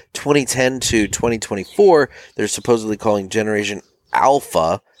from 2010 to 2024, they're supposedly calling Generation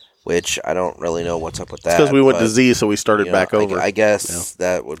Alpha, which I don't really know what's up with that. It's because we went to Z, so we started back over. I guess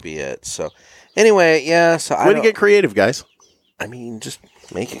that would be it. So, anyway, yeah. So Way to get creative, guys. Just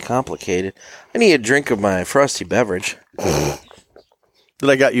make it complicated. I need a drink of my frosty beverage. That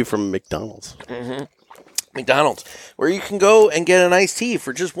I got you from McDonald's. Mm-hmm. McDonald's, where you can go and get an iced tea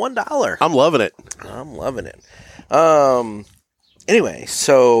for just $1. I'm loving it. I'm loving it. Anyway,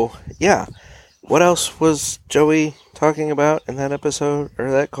 so, yeah. What else was Joey talking about in that episode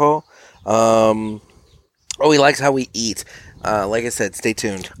or that call? He likes how we eat. Like I said, stay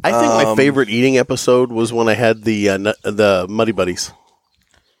tuned. I think my favorite eating episode was when I had the Muddy Buddies.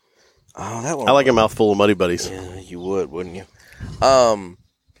 Oh, that one. I like a mouthful of Muddy Buddies. Yeah, you would, wouldn't you?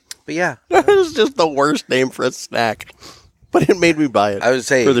 But yeah. It was just the worst name for a snack. But it made me buy it. I would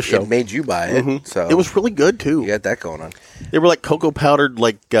say for the show. It made you buy it. Mm-hmm. So it was really good, too. You got that going on. They were like cocoa powdered,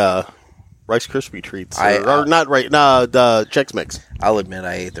 Rice Krispie treats. The Chex Mix. I'll admit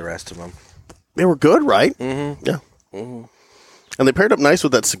I ate the rest of them. They were good, right? Mm-hmm. Yeah. Mm-hmm. And they paired up nice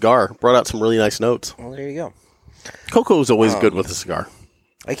with that cigar. Brought out some really nice notes. Well, there you go. Cocoa is always good with a cigar.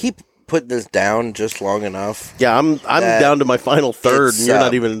 I keep putting this down just long enough. Yeah, I'm down to my final third, and you're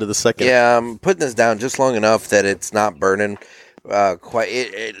not even into the second. Yeah, I'm putting this down just long enough that it's not burning.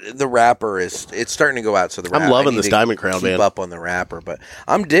 The wrapper it's starting to go out. So I'm loving this Diamond Crown, man. Keep up on the wrapper, but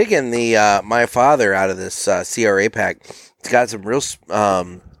I'm digging the My Father out of this CRA pack. It's got some real.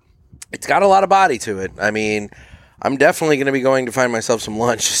 It's got a lot of body to it. I'm definitely going to be going to find myself some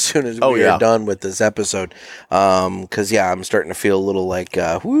lunch as soon as we are done with this episode. Because I'm starting to feel a little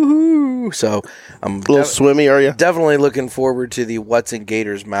woohoo. So I'm a little swimmy, are you? Definitely looking forward to the What's in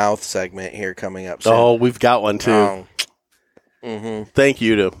Gator's Mouth segment here coming up soon. Oh, we've got one too. Mm-hmm. Thank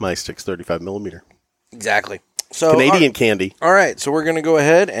you to My Sticks 35 millimeter. Exactly. So Canadian candy. All right, so we're going to go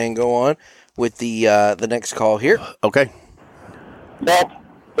ahead and go on with the next call here. Okay. That's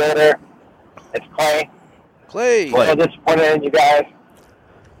Gator. It's Clay. Clay. I'm so disappointed in you guys.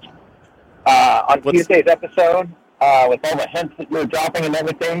 On Tuesday's episode, with all the hints that you were dropping and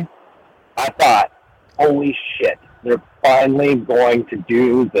everything, I thought, holy shit, they're finally going to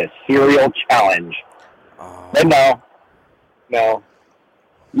do the cereal challenge. But no.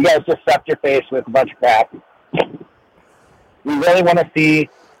 You guys just stuffed your face with a bunch of crap. We really want to see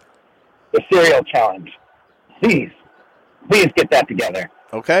the cereal challenge. Please get that together.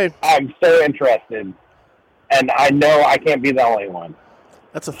 Okay. I'm so interested. And I know I can't be the only one.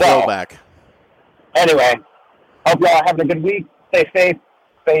 That's a throwback. Anyway, hope y'all are having a good week. Stay safe.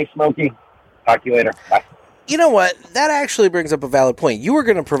 Stay smoky. Talk to you later. Bye. You know what? That actually brings up a valid point. You were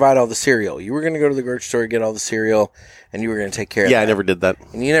going to provide all the cereal. You were going to go to the grocery store, get all the cereal, and you were going to take care of that. Yeah, I never did that.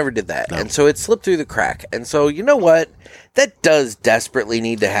 And you never did that. No. And so it slipped through the crack. And so, you know what? That does desperately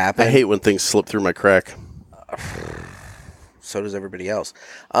need to happen. I hate when things slip through my crack. So does everybody else.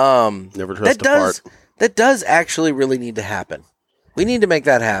 Never trust a fart. That does actually really need to happen. We need to make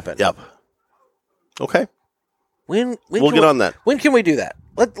that happen. Yep. Okay. We'll get on that. When can we do that?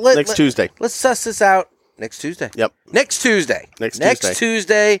 Next Tuesday. Let's suss this out. Next Tuesday. Yep. Next Tuesday. Next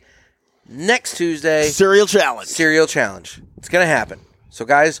Tuesday. Cereal challenge. Cereal challenge. It's going to happen. So,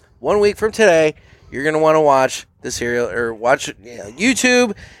 guys, 1 week from today, you're going to want to watch the cereal or watch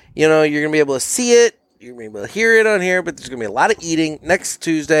YouTube. You're going to be able to see it. You're going to be able to hear it on here, but there's going to be a lot of eating. Next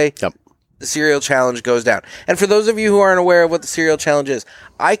Tuesday, the cereal challenge goes down. And for those of you who aren't aware of what the cereal challenge is,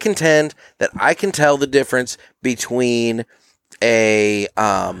 I contend that I can tell the difference between a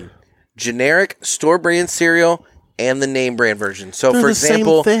generic store brand cereal and the name brand version. So, They're for the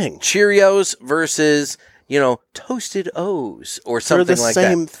example, same thing. Cheerios versus, Toasted O's or something like that. They're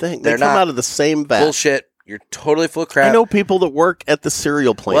the same thing. They come out of the same vat. Bullshit. You're totally full of crap. I know people that work at the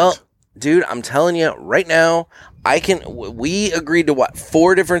cereal plant. Well, dude, I'm telling you right now, we agreed to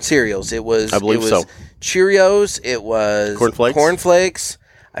 4 different cereals. It was Cheerios, it was Cornflakes.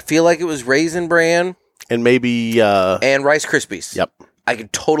 I feel like it was Raisin Bran. And maybe and Rice Krispies. Yep. I can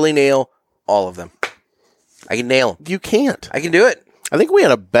totally nail all of them. I can nail them. You can't. I can do it. I think we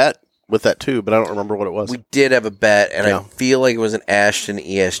had a bet with that too, but I don't remember what it was. We did have a bet, and I feel like it was an Ashton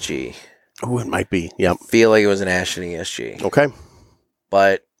ESG. Oh, it might be. Yep. I feel like it was an Ashton ESG. Okay.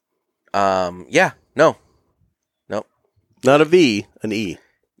 But, no. Not a V, an E.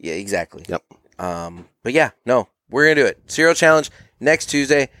 Yeah, exactly. Yep. But yeah, no, we're going to do it. Cereal challenge next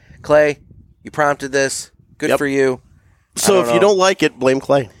Tuesday. Clay, you prompted this. Good for you. So if you don't like it, blame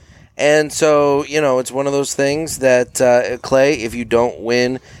Clay. And so, it's one of those things that, Clay, if you don't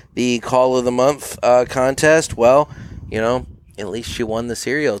win the Call of the Month contest, well, at least you won the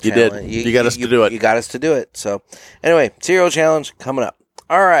cereal challenge. You did. You got us to do it. You got us to do it. So, anyway, cereal challenge coming up.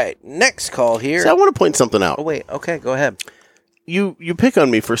 All right, next call here. So I want to point something out. Oh, wait. Okay, go ahead. You pick on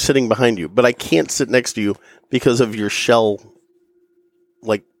me for sitting behind you, but I can't sit next to you because of your shelf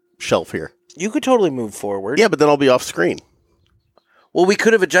here. You could totally move forward. Yeah, but then I'll be off screen. Well, we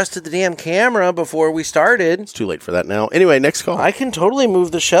could have adjusted the damn camera before we started. It's too late for that now. Anyway, next call. I can totally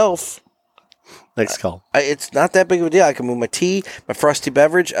move the shelf. Next call. It's not that big of a deal. I can move my tea, my frosty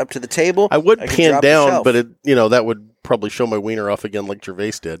beverage up to the table. I would pan down, but that would probably show my wiener off again like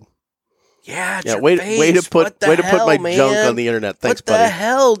Gervais did. Yeah, Gervais. Way to put my man? junk on the internet. Thanks, buddy. What the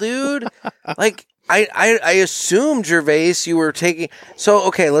hell, dude? I assumed, Gervais, you were taking... So,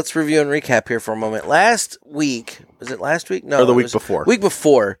 okay, let's review and recap here for a moment. Last week... Was it last week? No. Or the week before. Week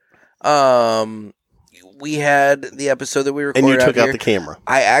before. We had the episode that we recorded. And you took out the camera.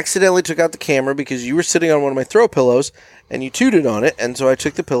 I accidentally took out the camera because you were sitting on one of my throw pillows and you tooted on it. And so I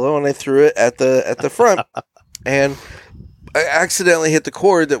took the pillow and I threw it at the front. And I accidentally hit the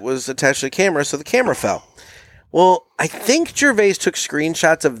cord that was attached to the camera, so the camera fell. Well, I think Gervais took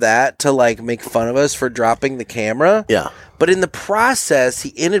screenshots of that to make fun of us for dropping the camera. Yeah. But in the process, he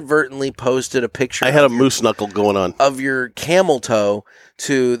inadvertently posted a picture. I had a moose knuckle going on. Of your camel toe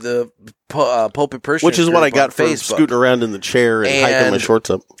to the Pulpit Persian, which is what I got for Facebook. Scooting around in the chair and hiking my shorts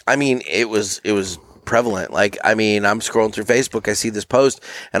up. I mean, it was prevalent. I'm scrolling through Facebook, I see this post,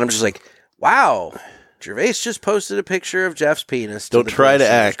 and I'm just like, wow, Gervais just posted a picture of Jeff's penis. Don't try to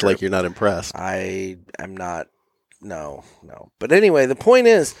act like you're not impressed. I am not. No. But anyway, the point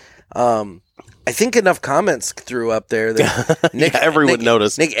is, I think enough comments threw up there that everyone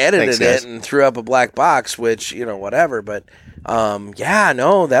noticed. Nick edited it and threw up a black box, which, whatever. But,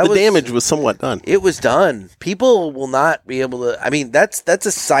 the damage was somewhat done. It was done. People will not be able to. I mean, that's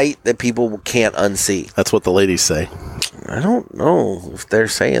a sight that people can't unsee. That's what the ladies say. I don't know if they're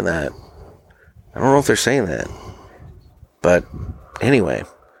saying that. But anyway,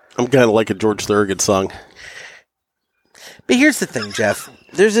 I'm kind of like a George Thorogood song. But here's the thing, Jeff.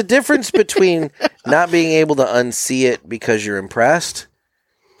 There's a difference between not being able to unsee it because you're impressed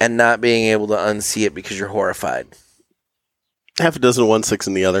and not being able to unsee it because you're horrified. Half a dozen of one, 6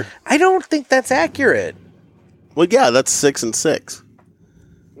 in the other. I don't think that's accurate. Well, yeah, that's 6 and 6.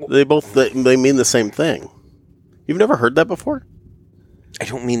 They mean the same thing. You've never heard that before? I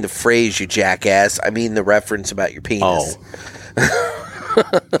don't mean the phrase, you jackass. I mean the reference about your penis.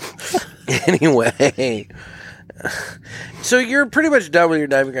 Oh. Anyway... So you're pretty much done with your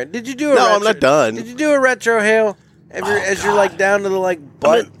diving ground. Did you do I'm not done. Did you do a retro hail? You're down to the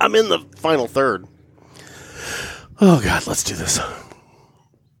butt? I'm in the final third. Oh God, let's do this.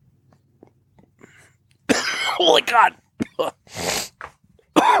 Oh my God.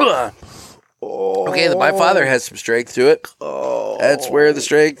 Okay, my father has some strength to it. Oh. That's where the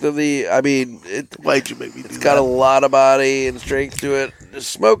strength of why'd you make me do that? It's got a lot of body and strength to it.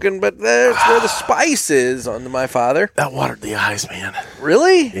 Just smoking, but that's where the spice is on my father. That watered the eyes, man.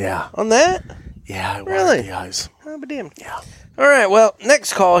 Really? Yeah. On that? Yeah, it watered the eyes. Oh, but damn. Yeah. All right, well,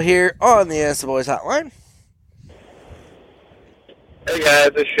 next call here on the Ask the Boys hotline. Hey guys,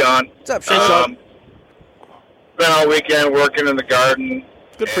 it's Sean. What's up, Sean? spent all weekend working in the garden.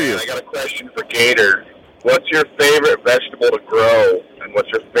 Good for you. I got a question for Gator. What's your favorite vegetable to grow, and what's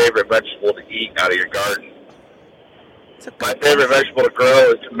your favorite vegetable to eat out of your garden? My favorite vegetable to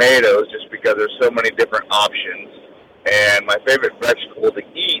grow is tomatoes, just because there's so many different options. And my favorite vegetable to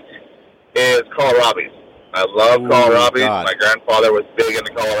eat is kohlrabies. I love kohlrabies. God. My grandfather was big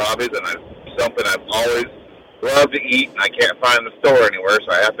into kohlrabies, and it's something I've always loved to eat, and I can't find in the store anywhere,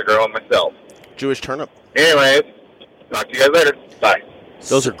 so I have to grow them myself. Jewish turnip. Anyways, talk to you guys later. Bye.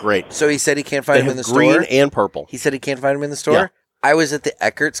 Those are great. So he said he can't find They them in have the green store? and purple. He said he can't find them in the store? Yeah. I was at the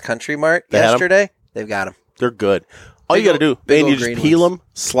Eckert's Country Mart They had 'em? yesterday. They've got them. They're good. All you got to do, big man, you old just green peel ones. them,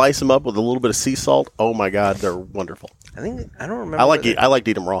 slice them up with a little bit of sea salt. Oh my God, they're wonderful. I don't remember. I like to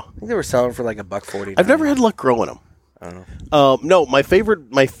eat them raw. I think they were selling for like $1.40. I've never had luck growing them. I don't know. No, my favorite.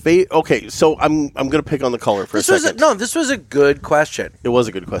 Okay, so I'm gonna pick on the caller for a second. This was a good question. It was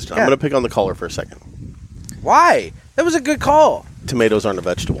a good question. Yeah. I'm gonna pick on the caller for a second. Why? That was a good call. Tomatoes aren't a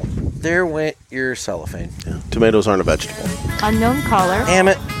vegetable. There went your cellophane. Yeah. Tomatoes aren't a vegetable. Unknown caller. Damn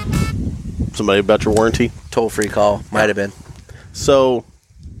it. Somebody about your warranty? Toll-free call. Might have been. So,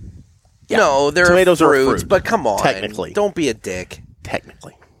 yeah. No, they're Tomatoes fruits, are fruit. but come on. Technically. Don't be a dick.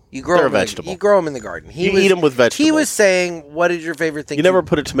 Technically. You grow They're a them vegetable. You grow them in the garden. You eat them with vegetables. He was saying, what is your favorite thing You never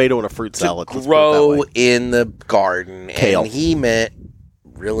put a tomato in a fruit salad. to let's put it that grow way. in the garden? Kale. And he meant,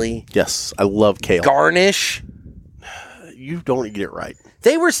 really? Yes, I love kale. Garnish? You don't eat it right.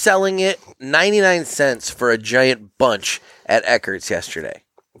 They were selling it 99 cents for a giant bunch at Eckert's yesterday.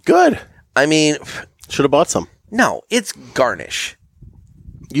 Good. I mean, should have bought some. No, it's garnish.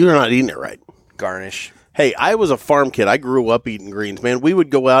 You're not eating it right. Garnish. Hey, I was a farm kid. I grew up eating greens. Man, we would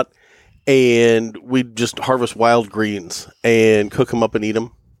go out and we'd just harvest wild greens and cook them up and eat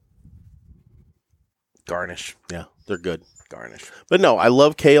them. Garnish. Yeah, they're good. Garnish. But no, I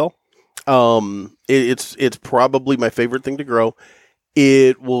love kale. It's probably my favorite thing to grow.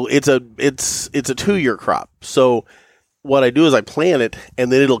 It's a 2-year crop. So what I do is I plant it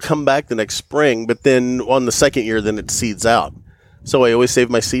and then it'll come back the next spring, but then on the second year then it seeds out. So I always save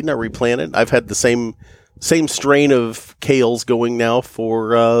my seed and I replant it. I've had the same strain of kales going now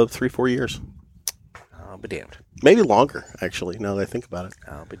for 3-4 years. I'll be damned. Maybe longer, actually, now that I think about it.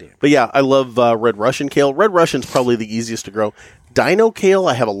 I'll be damned. But yeah, I love Red Russian kale. Red Russian's probably the easiest to grow. Dino kale,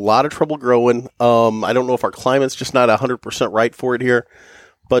 I have a lot of trouble growing. I don't know if our climate's just not 100% right for it here.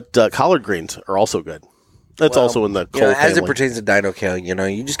 But collard greens are also good. That's also in the cold family. As it pertains to dino kale,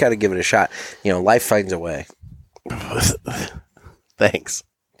 you just got to give it a shot. Life finds a way. Thanks.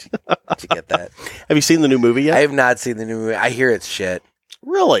 Did you get that? Have you seen the new movie yet? I have not seen the new movie. I hear it's shit.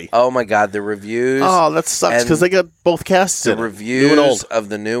 Really? Oh my God, the reviews. Oh, that sucks because they got both casts in the it, reviews new and old. of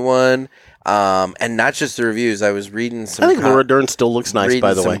the new one, and not just the reviews. I was reading some. I think Laura Dern still looks nice,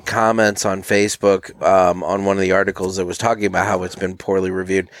 by the way. Some comments on Facebook on one of the articles that was talking about how it's been poorly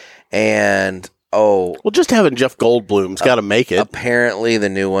reviewed, and well, just having Jeff Goldblum's got to make it. Apparently, the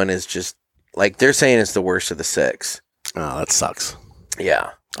new one is just like they're saying it's the worst of the 6. Oh, that sucks.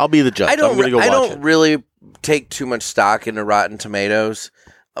 Yeah, I'll be the judge. I don't watch it. really take too much stock into Rotten Tomatoes,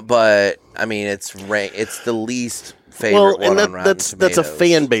 but I mean it's the least favorite one on Rotten Tomatoes. That's a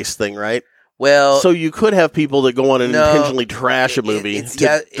fan base thing, right? Well, so you could have people that go on and intentionally trash a movie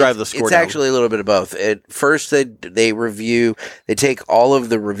to drive the score down. It's actually a little bit of both. At first, they take all of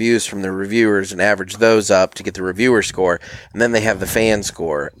the reviews from the reviewers and average those up to get the reviewer score, and then they have the fan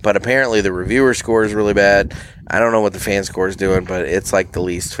score. But apparently, the reviewer score is really bad. I don't know what the fan score is doing, but it's like the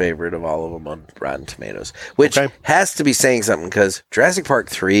least favorite of all of them on Rotten Tomatoes, which has to be saying something because Jurassic Park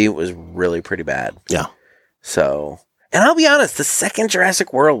 3 was really pretty bad. Yeah. So... And I'll be honest, the second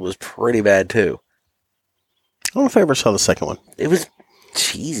Jurassic World was pretty bad, too. I don't know if I ever saw the second one. It was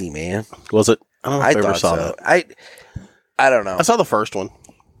cheesy, man. Was it? I don't know if I ever saw so. that. I don't know. I saw the first one.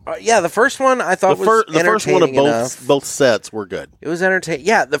 Yeah, the first one I thought was the first one of enough. both sets were good. It was entertaining.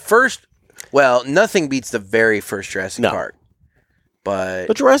 Yeah, the first... Well, nothing beats the very first Jurassic Park.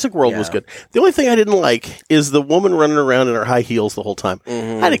 But Jurassic World was good. The only thing I didn't like is the woman running around in her high heels the whole time.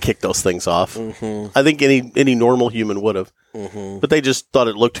 Mm-hmm. I'd have kicked those things off. Mm-hmm. I think any normal human would have. Mm-hmm. But they just thought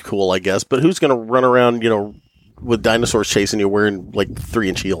it looked cool, I guess. But who's going to run around, with dinosaurs chasing you wearing like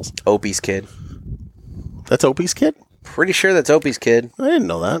 3-inch heels? Opie's kid. That's Opie's kid? Pretty sure that's Opie's kid. I didn't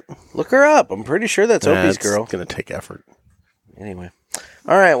know that. Look her up. I'm pretty sure that's Opie's girl. It's going to take effort. Anyway.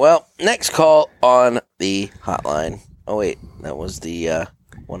 All right, well, next call on the hotline. Oh, wait, that was the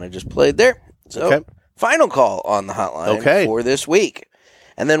one I just played there. So, final call on the hotline for this week.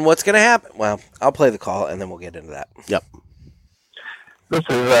 And then what's going to happen? Well, I'll play the call, and then we'll get into that. Yep. This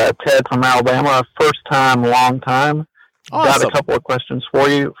is Ted from Alabama. First time, long time. Got a couple of questions for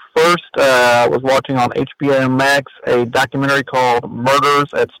you. First, I was watching on HBO Max a documentary called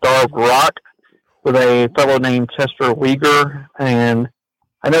Murders at Starved Rock with a fellow named Chester Weger, and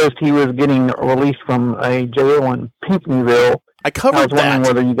I noticed he was getting released from a jail in Pinckneyville. I covered that. I was wondering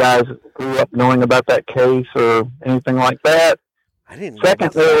whether you guys grew up knowing about that case or anything like that. I didn't know.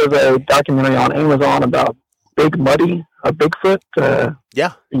 Second, there was a documentary on Amazon about Big Muddy, a Bigfoot.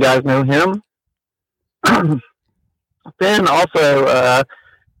 Yeah. You guys know him? Then also,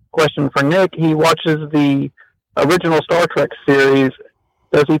 question for Nick. He watches the original Star Trek series.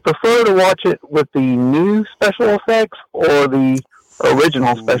 Does he prefer to watch it with the new special effects or the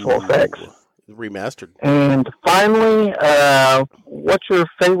original special effects? Remastered. And finally, what's your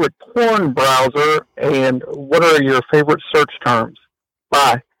favorite porn browser and what are your favorite search terms?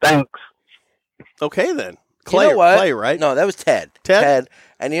 Bye. Thanks. Okay, then. Clay, you know what? Clay, right? No, that was Ted. Ted?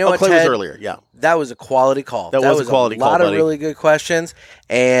 And you know what, Clay Ted? was earlier, yeah. That was a quality call. That was a quality call, a lot buddy. of really good questions.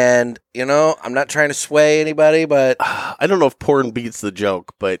 And, you know, I'm not trying to sway anybody, but I don't know if porn beats the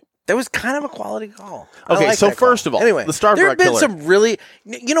joke, but that was kind of a quality call. Okay, so first of all, anyway, the Starved there Rock have been Killer. some really,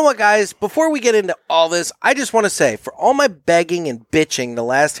 you know what, guys? Before we get into all this, I just want to say, for all my begging and bitching the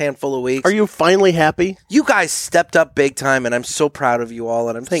last handful of weeks, Are you finally happy? you guys stepped up big time, and I'm so proud of you all,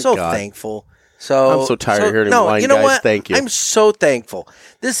 and I'm Thank so God. thankful. So I'm so tired of hearing him no, whine, you know guys. what? Thank you. I'm so thankful.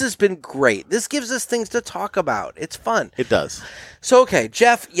 This has been great. This gives us things to talk about. It's fun. It does. So, okay,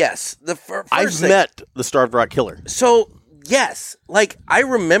 Jeff, yes. The first I've thing, met the Starved Rock Killer. So, yes, like I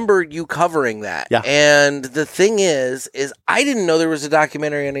remember you covering that. Yeah. And the thing is I didn't know there was a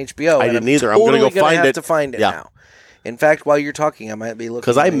documentary on HBO. I and didn't I'm either. I'm gonna totally go find have it. to find it Yeah. now. In fact, while you're talking, I might be looking.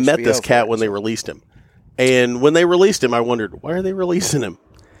 Because I on met HBO this for cat it. when they released him. And when they released him, I wondered, why are they releasing him?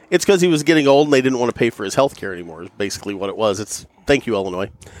 It's because he was getting old and they didn't want to pay for his health care anymore, is basically what it was. It's thank you, Illinois.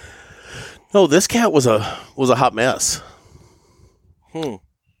 No, this cat was a hot mess. And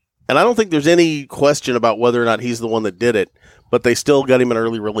I don't think there's any question about whether or not he's the one that did it, but they still got him an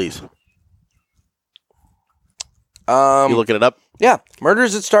early release. You looking it up? Yeah,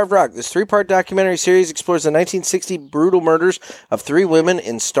 Murders at Starved Rock. This 3-part documentary series explores the 1960 brutal murders of 3 women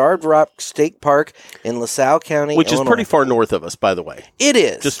in Starved Rock State Park in LaSalle County, Which Illinois. is pretty far north of us, by the way. It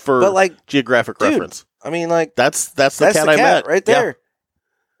is. Just for but like, geographic dude, reference. I mean, like, That's the cat I met. right Yeah. there.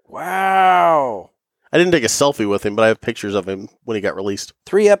 Wow. I didn't take a selfie with him, but I have pictures of him when he got released.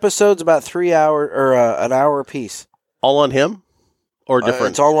 3 episodes, about 3 hours, or an hour apiece. All on him? Or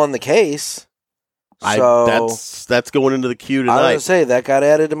different? It's all on the case. So that's going into the queue I was tonight. going to say, that got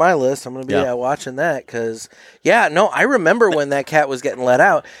added to my list. I'm going to be watching that because, I remember when that cat was getting let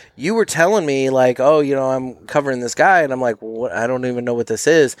out. You were telling me, like, oh, you know, I'm covering this guy. And I'm like, what? I don't even know what this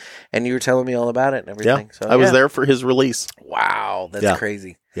is. And you were telling me all about it and everything. Yeah, So I was there for his release. Wow, that's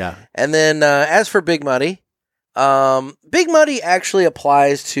crazy. Yeah. And then as for Big Muddy, Big Muddy actually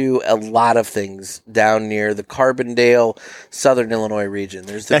applies to a lot of things down near the Carbondale, Southern Illinois region.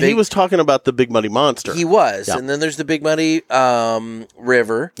 There's the he was talking about the Big Muddy Monster. He was. Yep. And then there's the Big Muddy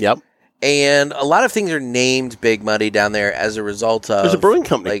River. Yep. And a lot of things are named Big Muddy down there as a result of... There's a brewing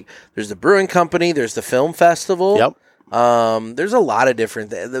company. Like, there's the brewing company. There's the film festival. Yep. There's a lot of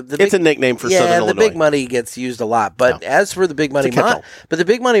different... It's a nickname for Southern Illinois. Yeah, the Big Muddy gets used a lot. But as for the Big Muddy but the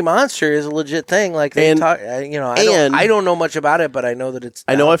Big Muddy Monster is a legit thing. Like, they talk, I don't know much about it, but I know that it's...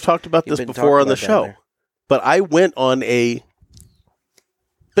 I know I've talked about this before on the show, but I went on a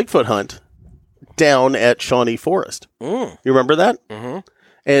Bigfoot hunt down at Shawnee Forest. You remember that? Mm-hmm.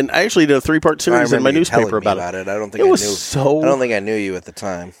 And I actually did a 3-part series in my newspaper about it. I don't think I knew. I don't think I knew you at the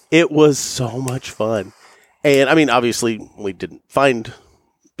time. It was so much fun. And I mean, obviously, we didn't find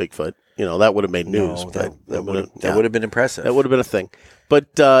Bigfoot. You know, that would have made news. That would have been impressive. That would have been a thing. But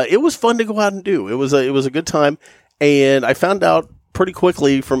it was fun to go out and do. It was a good time. And I found out pretty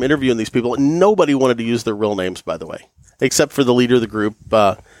quickly from interviewing these people, nobody wanted to use their real names, by the way, except for the leader of the group.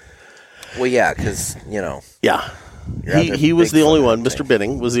 Well, yeah, because, Yeah. He was the only one. Mr.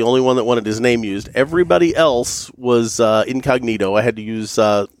 Binning was the only one that wanted his name used. Everybody else was incognito. I had to use,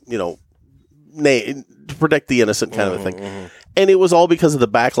 name to protect the innocent kind of a thing. Mm-hmm. And it was all because of the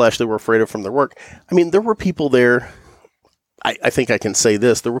backlash they were afraid of from their work. I mean, there were people there. I think I can say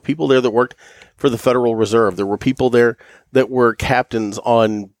this. There were people there that worked for the Federal Reserve. There were people there that were captains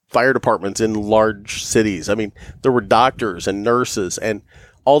on fire departments in large cities. I mean, there were doctors and nurses and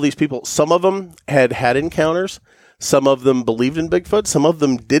all these people. Some of them had encounters. Some of them believed in Bigfoot. Some of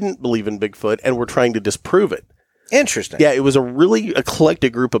them didn't believe in Bigfoot and were trying to disprove it. Interesting. Yeah, it was a really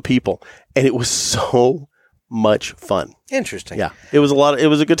eclectic group of people, and it was so much fun. Interesting. Yeah, it was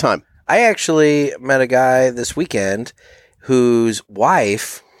a good time. I actually met a guy this weekend whose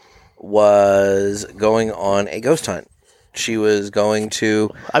wife was going on a ghost hunt. she was going to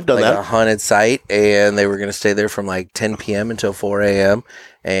I've done like that. a haunted site, and they were going to stay there from like 10 p.m. until 4 a.m.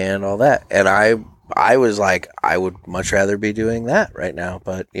 and all that. And I was like, I would much rather be doing that right now,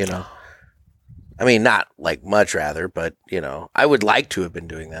 but I mean, not like much rather, but I would like to have been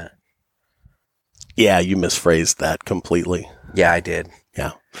doing that. Yeah, you misphrased that completely. Yeah, I did.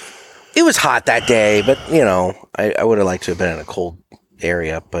 Yeah. It was hot that day, but I would have liked to have been in a cold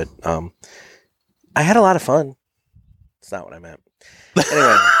area, but I had a lot of fun. It's not what I meant.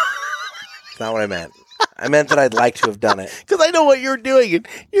 Anyway, it's not what I meant. I meant that I'd like to have done it. Because I know what you're doing, and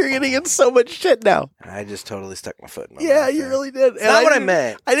you're getting in so much shit now. I just totally stuck my foot in my Yeah, mouth you there. really did. It's not what I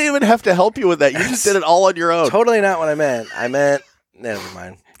meant. I didn't even have to help you with that. You just did it all on your own. Totally not what I meant. I meant, never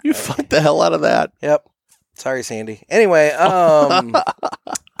mind. You fucked the hell out of that. Yep. Sorry, Sandy. Anyway,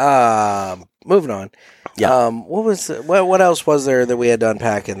 moving on. Yeah. What else was there that we had to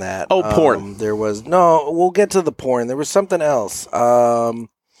unpack in that? Oh, porn. There was we'll get to the porn. There was something else.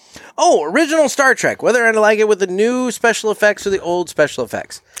 Original Star Trek. Whether I like it with the new special effects or the old special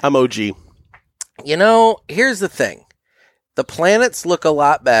effects. I'm OG. Here's the thing. The planets look a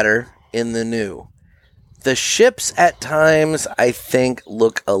lot better in the new. The ships at times, I think,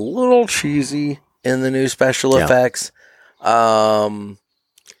 look a little cheesy in the new special effects. I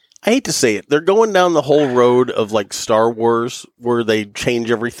hate to say it. They're going down the whole road of like Star Wars where they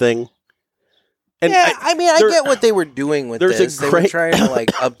change everything. And yeah, I get what they were doing with this. They were trying to like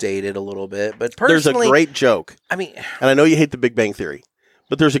update it a little bit. But personally, there's a great joke. And I know you hate the Big Bang Theory,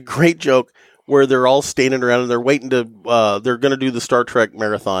 but there's a great joke where they're all standing around and they're waiting to, they're going to do the Star Trek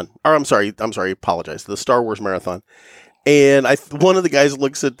marathon. Or I'm sorry, apologize. The Star Wars marathon. And one of the guys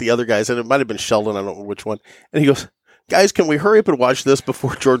looks at the other guys, and it might have been Sheldon, I don't know which one. And he goes, guys, can we hurry up and watch this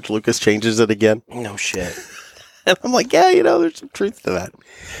before George Lucas changes it again? No shit. And I'm like, yeah, there's some truth to that.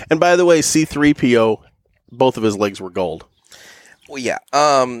 And by the way, C-3PO, both of his legs were gold. Well, yeah.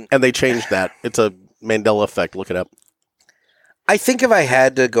 And they changed that. It's a Mandela effect. Look it up. I think if I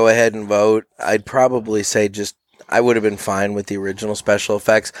had to go ahead and vote, I'd probably say I would have been fine with the original special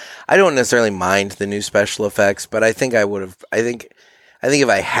effects. I don't necessarily mind the new special effects, but I think I would have. I think if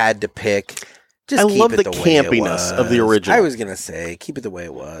I had to pick, just keep love it the way campiness it was. of the original. I was gonna say keep it the way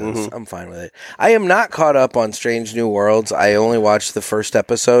it was. I'm fine with it. I am not caught up on Strange New Worlds. I only watched the first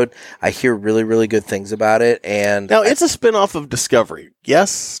episode. I hear really, really good things about it. And now it's a spinoff of Discovery.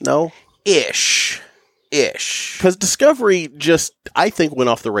 Yes? No? Ish. Because Discovery just, I think, went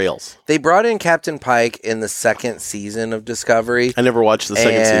off the rails. They brought in Captain Pike in the second season of Discovery. I never watched the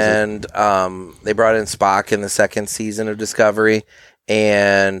second season. And they brought in Spock in the second season of Discovery.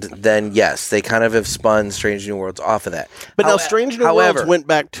 And then, yes, they kind of have spun Strange New Worlds off of that. But now Strange New Worlds went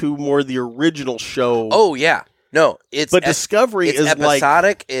back to more the original show. Oh, yeah. No, but Discovery is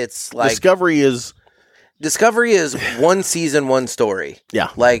episodic. It's like Discovery is one season, one story. Yeah.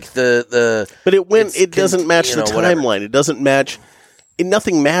 Like but it doesn't match the timeline. Whatever. It doesn't match.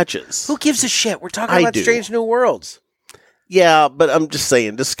 Nothing matches. Who gives a shit? We're talking about Strange New Worlds. Yeah, but I'm just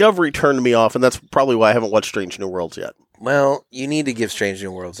saying, Discovery turned me off, and that's probably why I haven't watched Strange New Worlds yet. Well, you need to give Strange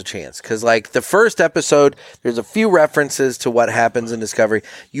New Worlds a chance. Because, like, the first episode, there's a few references to what happens in Discovery.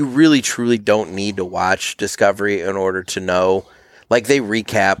 You really, truly don't need to watch Discovery in order to know. Like, they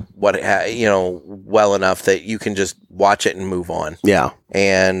recap what, well enough that you can just watch it and move on. Yeah.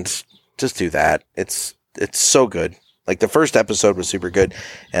 And just do that. It's so good. Like, the first episode was super good,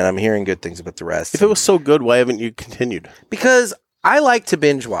 and I'm hearing good things about the rest. If it was so good, why haven't you continued? Because I like to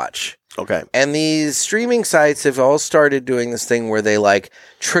binge watch. Okay. And these streaming sites have all started doing this thing where they like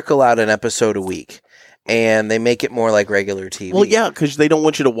trickle out an episode a week and they make it more like regular TV. Well, yeah, because they don't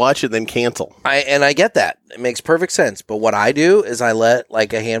want you to watch it then cancel. I get that. It makes perfect sense. But what I do is I let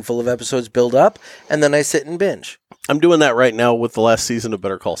like a handful of episodes build up and then I sit and binge. I'm doing that right now with the last season of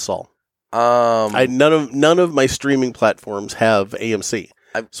Better Call Saul. None of my streaming platforms have AMC.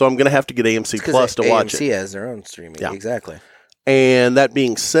 So I'm going to have to get AMC Plus to watch it. AMC has their own streaming. Yeah. Exactly. And that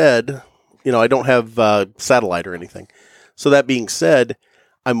being said, I don't have satellite or anything. So that being said,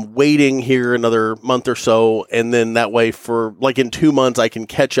 I'm waiting here another month or so, and then that way for like in 2 months I can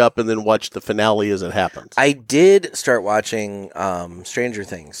catch up and then watch the finale as it happens. I did start watching Stranger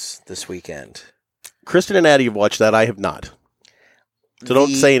Things this weekend. Kristen and Addie have watched that. I have not. So don't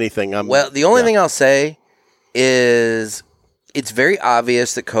say anything. The only thing I'll say is it's very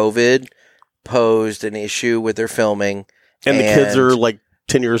obvious that COVID posed an issue with their filming. And the kids are like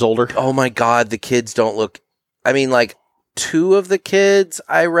 10 years older. Oh my God, the kids don't look. I mean, like 2 of the kids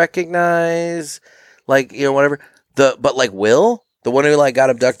I recognize, like, whatever. But like Will, the one who like got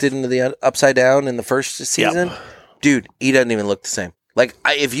abducted into the Upside Down in the first season, dude, he doesn't even look the same. Like,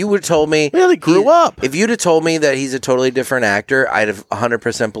 if you would have told me... Yeah, they grew up. If you'd have told me that he's a totally different actor, I'd have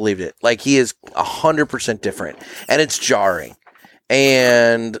 100% believed it. Like, he is 100% different. And it's jarring.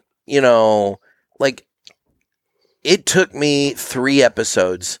 And, you know, like, it took me 3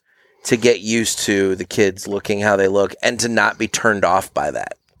 episodes to get used to the kids looking how they look and to not be turned off by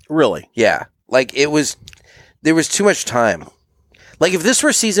that. Really? Yeah. Like, there was too much time. Like, if this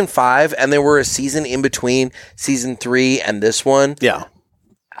were season 5 and there were a season in between season 3 and this one, yeah,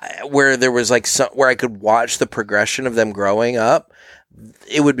 where there was like where I could watch the progression of them growing up,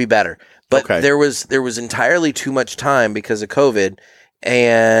 it would be better. But there was entirely too much time because of COVID,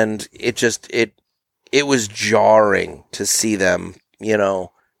 and it was jarring to see them, you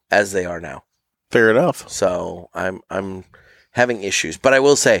know, as they are now. Fair enough. So I'm having issues, but I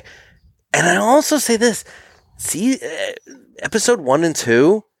will say, and I also say this. See, episode 1 and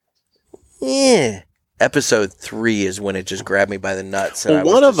 2, Episode 3 is when it just grabbed me by the nuts. And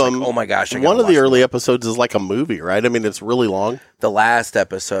one of them, like, oh my gosh! One of the early episodes is like a movie, right? I mean, it's really long. The last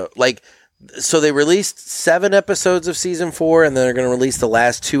episode, so they released 7 episodes of season 4, and then they're going to release the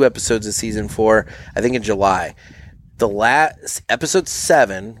last 2 episodes of season 4, I think in July. The last episode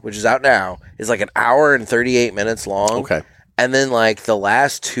 7, which is out now, is like an hour and 38 minutes long. Okay. And then like the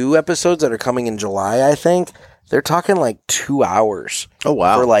last 2 episodes that are coming in July, I think, they're talking like 2 hours. Oh,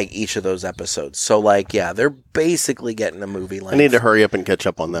 wow. For like each of those episodes. So like, yeah, they're basically getting a movie length. I need to hurry up and catch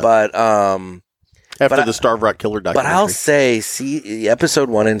up on that. But after the Starved Rock Killer documentary. But I'll say, episode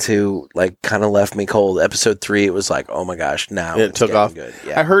 1 and 2 like kind of left me cold. Episode 3, it was like, oh my gosh, now it took off. Good.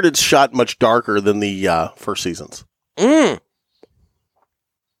 Yeah. I heard it's shot much darker than the first seasons. Dude,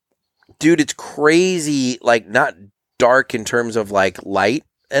 it's crazy. Like, not dark in terms of like light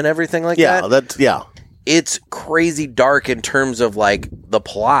and everything like that. It's crazy dark in terms of like the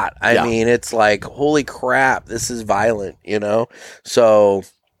plot. I mean, it's like, holy crap, this is violent, you know? So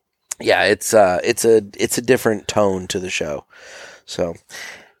yeah, it's a different tone to the show. So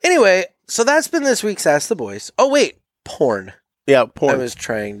anyway, so that's been this week's Ask the Boys. Oh wait, porn. Yeah, porn. I was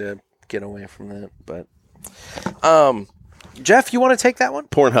trying to get away from that, but Jeff, you want to take that one?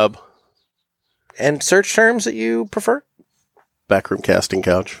 Pornhub. And search terms that you prefer? Backroom casting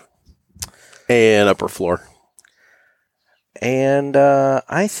couch. And upper floor. And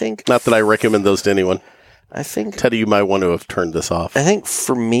I think... Not that I recommend those to anyone. I think... Teddy, you might want to have turned this off. I think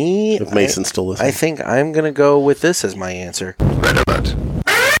for me... If Mason's still listening. I think I'm going to go with this as my answer.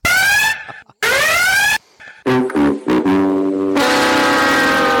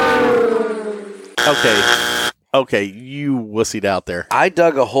 Okay, you wussied out there. I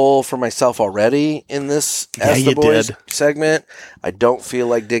dug a hole for myself already in this Ask the Boys segment. I don't feel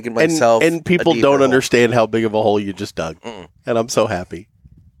like digging myself. And people don't understand how big of a hole you just dug. And I'm so happy.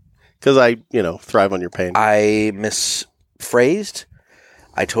 Because I, thrive on your pain. I misphrased.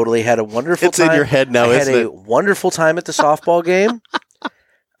 I totally had a wonderful time. It's in your head now, isn't it? I had a wonderful time at the softball game.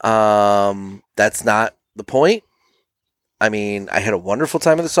 That's not the point. I mean, I had a wonderful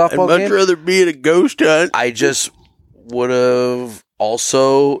time at the softball game. I'd much rather be at a ghost hunt. I just would have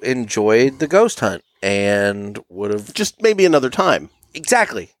also enjoyed the ghost hunt and would have... Just maybe another time.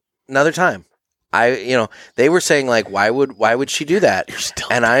 Exactly. Another time. They were saying, like, why would she do that?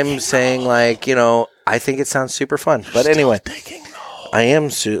 And I'm saying, like, I think it sounds super fun. But anyway, I am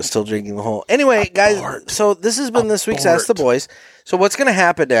still drinking the whole. Anyway, guys, so this has been this week's Ask the Boys. So what's going to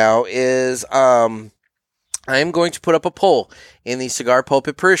happen now is... I am going to put up a poll in the Cigar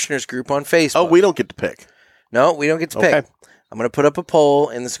Pulpit Parishioners group on Facebook. Oh, we don't get to pick. No, we don't get to pick. I'm going to put up a poll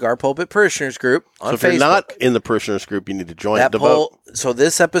in the Cigar Pulpit Parishioners group on Facebook. So if you're not in the Parishioners group, you need to join the vote. So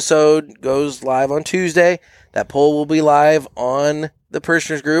this episode goes live on Tuesday. That poll will be live on the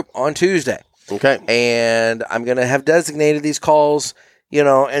Parishioners group on Tuesday. Okay. And I'm going to have designated these calls,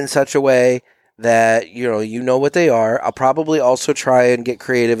 in such a way that, you know what they are. I'll probably also try and get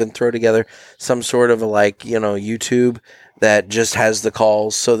creative and throw together some sort of a YouTube that just has the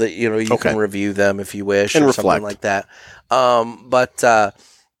calls so that, you can review them if you wish and or reflect. Something like that.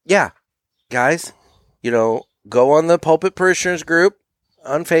 Yeah, guys, go on the Pulpit Parishioners group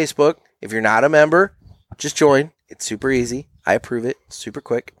on Facebook. If you're not a member, just join. It's super easy. I approve it. It's super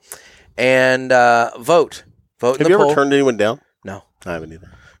quick. And vote. Vote in the poll. Have you ever turned anyone down? No. I haven't either.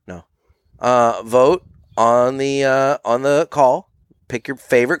 Vote on the call. Pick your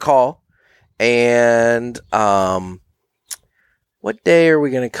favorite call. And what day are we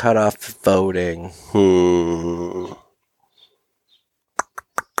going to cut off voting?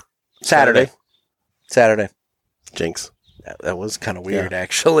 Saturday. Saturday. Jinx. That was kind of weird,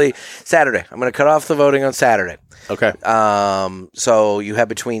 actually. Saturday. I'm going to cut off the voting on Saturday. Okay. So you have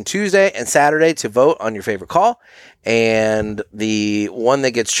between Tuesday and Saturday to vote on your favorite call. And the one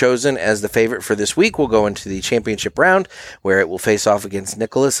that gets chosen as the favorite for this week will go into the championship round, where it will face off against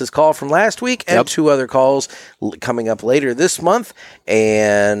Nicholas's call from last week and 2 other calls coming up later this month.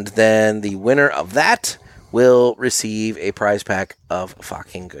 And then the winner of that will receive a prize pack of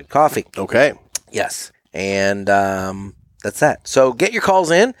fucking good coffee. Okay. Yes. And that's that. So get your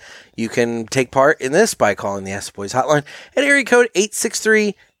calls in. You can take part in this by calling the Ask the Boys hotline at area code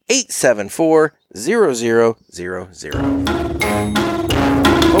 863-874-0000.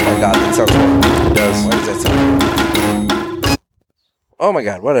 Oh my God, that sounds horrible. It does. Why does that sound? Oh my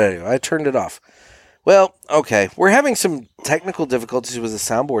God, what did I do? I turned it off. Well, okay. We're having some technical difficulties with the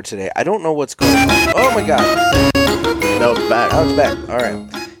soundboard today. I don't know what's going on. Oh my God. Now it's back. Now it's back. All right.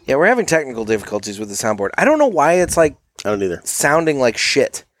 Yeah, we're having technical difficulties with the soundboard. I don't know why it's like I don't either. Sounding like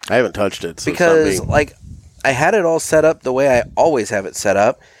shit. I haven't touched it. So because like I had it all set up the way I always have it set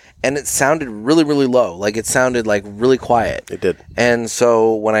up. And it sounded really, really low. Like, it sounded, like, really quiet. It did. And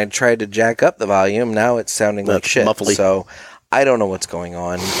so, when I tried to jack up the volume, now it's sounding like shit. Muffly. So, I don't know what's going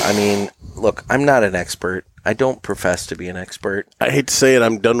on. I mean, look, I'm not an expert. I don't profess to be an expert. I hate to say it,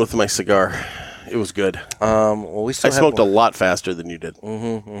 I'm done with my cigar. It was good. Well, we still I smoked a lot faster than you did.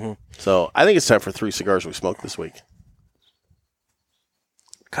 Mm-hmm. So, I think it's time for 3 cigars we smoked this week.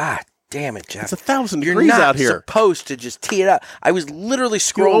 God damn it, Jeff. It's 1,000 You're degrees not out here. Supposed to just tee it up. I was literally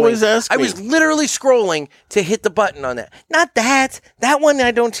scrolling. You always ask me. I was literally scrolling to hit the button on that. Not that. That one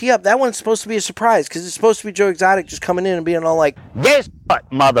I don't tee up. That one's supposed to be a surprise because it's supposed to be Joe Exotic just coming in and being all like, guess what,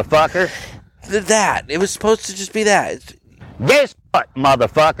 motherfucker? That. It was supposed to just be that. Guess what,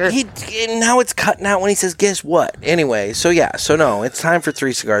 motherfucker? Now it's cutting out when he says, guess what? Anyway, so yeah. So no, it's time for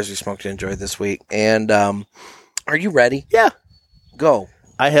 3 cigars we smoked and enjoyed this week. And are you ready? Yeah. Go.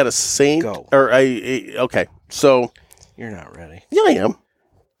 I had a Saint. Go. Okay. So. You're not ready. Yeah, I am.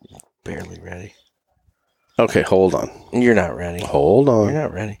 Barely ready. Okay, hold on. You're not ready. Hold on. You're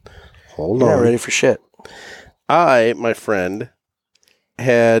not ready. Hold You're on. not ready for shit. I, my friend,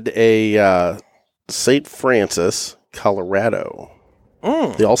 had a St. Francis, Colorado.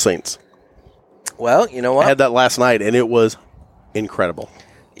 The All Saints. Well, you know what? I had that last night, and it was incredible.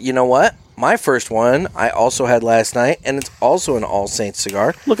 You know what? My first one I also had last night, and it's also an All Saints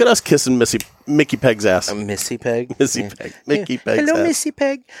cigar. Look at us kissing Mickey Peg's ass. Missy Peg? Missy Peg. Mickey Peg's Hello, ass. Missy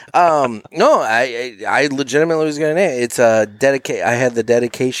Peg. No, I legitimately was going to name it. It's a I had the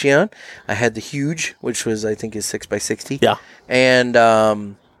Dedication. I had the Huge, which was, I think, is 6x60. Yeah. And,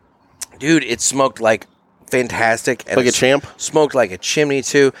 dude, it smoked like fantastic. And like a champ? Smoked like a chimney,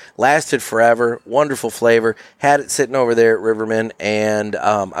 too. Lasted forever. Wonderful flavor. Had it sitting over there at Riverman. And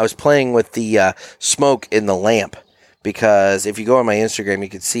I was playing with the smoke in the lamp. Because if you go on my Instagram, you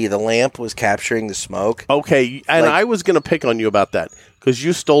can see the lamp was capturing the smoke. Okay, and I was going to pick on you about that. Because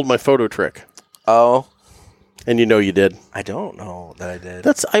you stole my photo trick. Oh. And you know you did. I don't know that I did.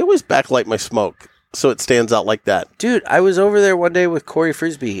 I always backlight my smoke. So it stands out like that. Dude, I was over there one day with Corey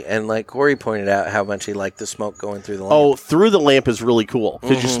Frisbee, and like Corey pointed out how much he liked the smoke going through the lamp. Oh, through the lamp is really cool.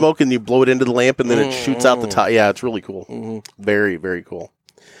 Because you smoke and you blow it into the lamp, and then it shoots out the top. Yeah, it's really cool. Very, very cool.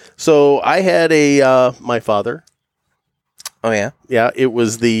 So I had my father. Oh, yeah? Yeah, it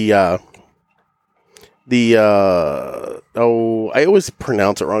was I always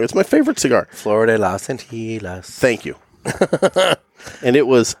pronounce it wrong. It's my favorite cigar. Flor de las Antillas. Thank you. And it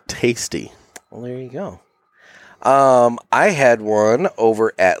was tasty. Well, there you go. I had one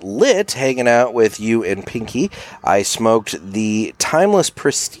over at Lit, hanging out with you and Pinky. I smoked the Timeless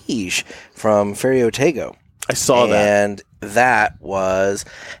Prestige from Ferio Tego. I saw that. And that was,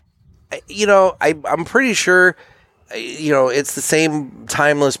 I'm pretty sure, it's the same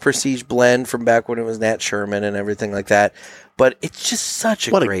Timeless Prestige blend from back when it was Nat Sherman and everything like that. But it's just such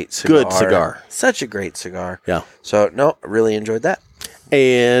a great cigar. Good cigar. Such a great cigar. Yeah. So, no, I really enjoyed that.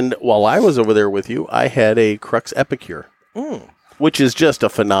 And while I was over there with you, I had a Crux Epicure, which is just a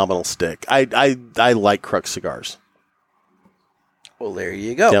phenomenal stick. I like Crux cigars. Well, there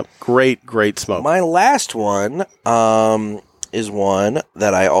you go. Yep, great smoke. My last one is one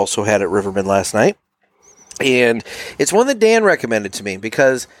that I also had at Riverman last night. And it's one that Dan recommended to me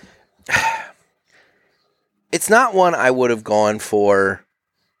because it's not one I would have gone for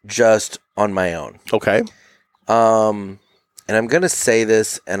just on my own. Okay. And I'm going to say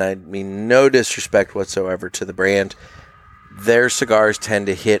this, and I mean no disrespect whatsoever to the brand. Their cigars tend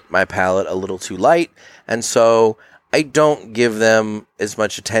to hit my palate a little too light, and so I don't give them as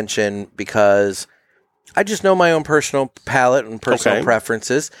much attention because I just know my own personal palate and personal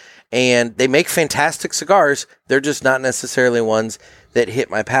preferences. And they make fantastic cigars. They're just not necessarily ones that hit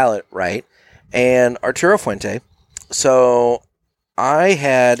my palate right. And Arturo Fuente. So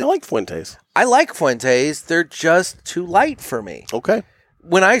I like Fuentes. I like Fuentes. They're just too light for me. Okay.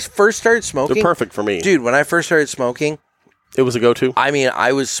 When I first started smoking... They're perfect for me. Dude, when I first started smoking... It was a go-to? I mean,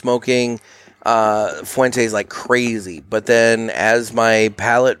 I was smoking Fuentes like crazy. But then as my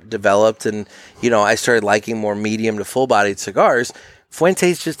palate developed and, I started liking more medium to full-bodied cigars...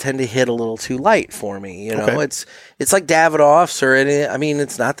 Fuentes just tend to hit a little too light for me. Okay. It's like Davidoffs or any. I mean,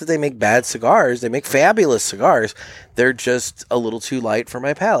 it's not that they make bad cigars; they make fabulous cigars. They're just a little too light for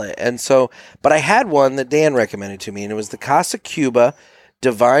my palate. And so, but I had one that Dan recommended to me, and it was the Casa Cuba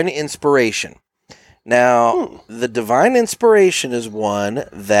Divine Inspiration. Now, the Divine Inspiration is one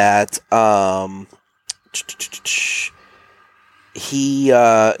that I'm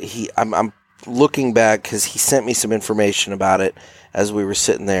looking back because he sent me some information about it as we were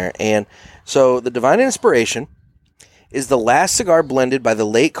sitting there. And so the Divine Inspiration is the last cigar blended by the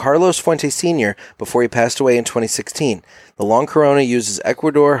late Carlos Fuentes Sr. before he passed away in 2016. The long Corona uses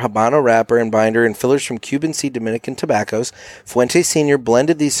Ecuador Habano wrapper and binder and fillers from Cuban seed Dominican tobaccos. Fuentes Sr.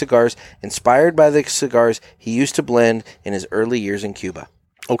 blended these cigars inspired by the cigars he used to blend in his early years in Cuba.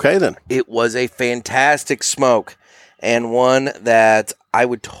 Okay, then. It was a fantastic smoke and one that I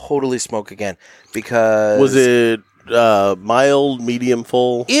would totally smoke again because... Was it mild, medium,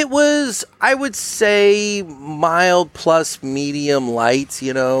 full? It was, I would say, mild plus medium light,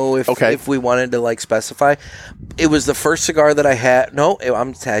 if we wanted to like specify. It was the first cigar that I had. No,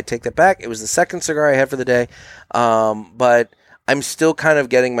 I take that back. It was the second cigar I had for the day. But I'm still kind of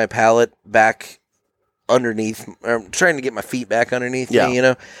getting my palate back underneath. I'm trying to get my feet back underneath me,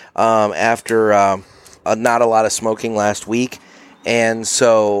 after not a lot of smoking last week. And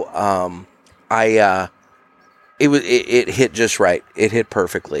so it hit just right. It hit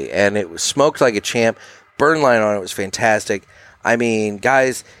perfectly. And it was smoked like a champ. Burn line on it was fantastic. I mean,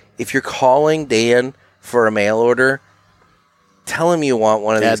 guys, if you're calling Dan for a mail order, tell him you want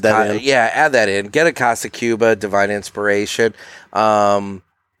one of these. Add that in. Get a Casa Cuba Divine Inspiration.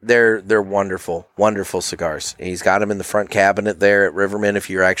 They're wonderful, wonderful cigars. He's got them in the front cabinet there at Riverman if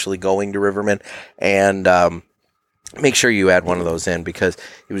you're actually going to Riverman. And make sure you add one of those in because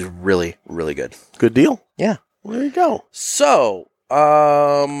it was really, really good. Good deal. Yeah. Well, there you go. So,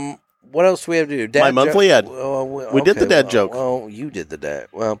 what else do we have to do? Dad My monthly ad. We did the dad joke. Well, you did the dad.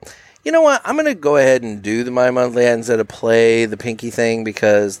 Well, you know what? I'm going to go ahead and do my monthly ad instead of play the Pinky thing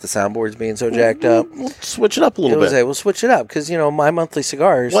because the soundboard's being so jacked up. We'll switch it up a little bit. We'll switch it up because, My Monthly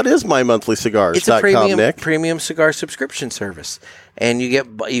Cigars. What is My Monthly Cigars? It's a premium cigar subscription service. And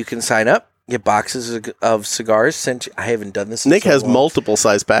you can sign up. Get boxes of cigars sent. I haven't done this. Nick has multiple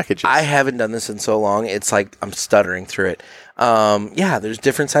size packages. I haven't done this in so long. It's like I'm stuttering through it. There's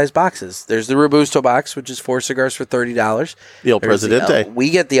different size boxes. There's the Robusto box, which is 4 cigars for $30. The El Presidente. We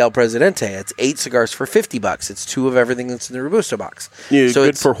get the El Presidente. It's 8 cigars for $50. It's 2 of everything that's in the Robusto box. So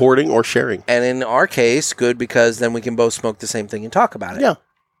good for hoarding or sharing. And in our case, good because then we can both smoke the same thing and talk about it. Yeah.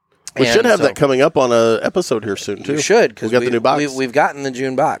 We should have that coming up on an episode here soon too. We should because we got the new box. We've gotten the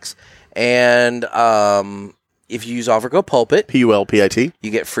June box. And if you use offer code PULPIT, PULPIT, you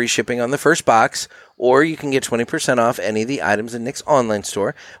get free shipping on the first box, or you can get 20% off any of the items in Nick's online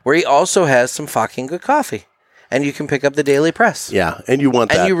store, where he also has some fucking good coffee. And you can pick up the Daily Press. Yeah, and you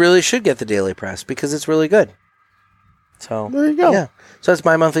want that. And you really should get the Daily Press because it's really good. So there you go. Yeah. So that's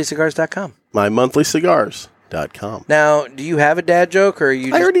mymonthlycigars.com. mymonthlycigars.com. Now, do you have a dad joke, or are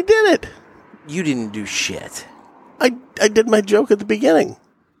you? I already did it. You didn't do shit. I did my joke at the beginning.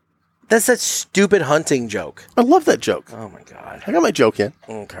 That's that stupid hunting joke. I love that joke. Oh, my God. I got my joke in.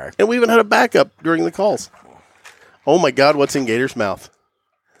 Okay. And we even had a backup during the calls. Oh, my God. What's in Gator's mouth?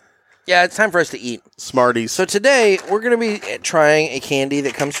 Yeah, it's time for us to eat. Smarties. So today, we're going to be trying a candy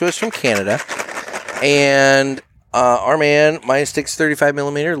that comes to us from Canada. And our man, Minus Sticks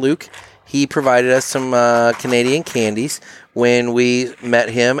 35mm, Luke, he provided us some Canadian candies when we met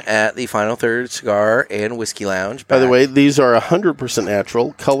him at the Final Third Cigar and Whiskey Lounge. By the way, these are 100%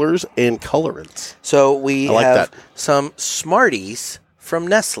 natural colors and colorants. So we have some Smarties from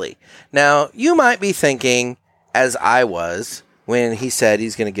Nestle. Now, you might be thinking, as I was, when he said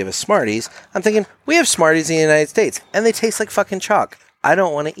he's going to give us Smarties, I'm thinking, we have Smarties in the United States, and they taste like fucking chalk. I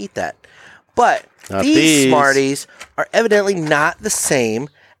don't want to eat that. But these Smarties are evidently not the same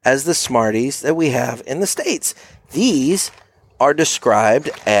as the Smarties that we have in the States. These are described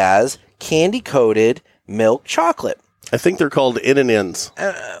as candy-coated milk chocolate. I think they're called N&Ns.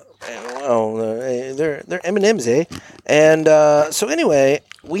 They're M&Ms, eh? And so anyway,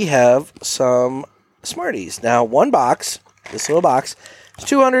 we have some Smarties. Now, one box, this little box, It's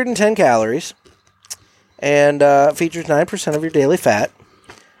 210 calories and features 9% of your daily fat.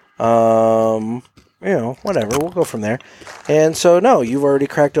 Whatever. We'll go from there. And so, no, you've already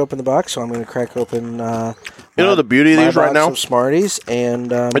cracked open the box, so I'm going to crack open. The beauty of these right now? Smarties,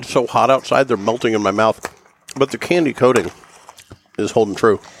 and it's so hot outside; they're melting in my mouth. But the candy coating is holding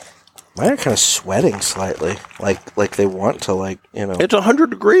true. Mine are kind of sweating slightly, like they want to, It's 100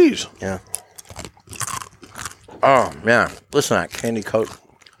 degrees. Yeah. Oh man, listen to that candy coat.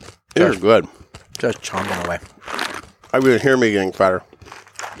 They're good. Just chomping away. I can hear me getting fatter.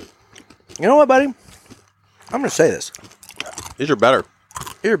 You know what, buddy? I'm going to say this. These are better.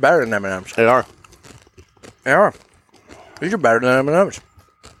 These are better than M&M's. They are. They are. These are better than M&M's.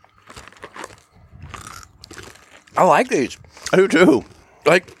 I like these. I do too.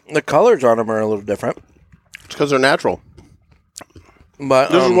 Like, the colors on them are a little different. It's because they're natural.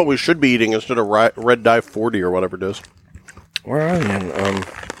 But this is what we should be eating instead of Red Dye 40 or whatever it is. Where are you?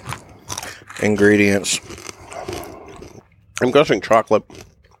 Ingredients. I'm guessing chocolate.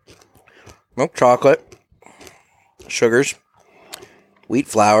 Milk chocolate. Sugars. Wheat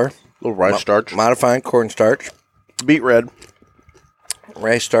flour. A little rice starch. Modifying cornstarch. Beet red.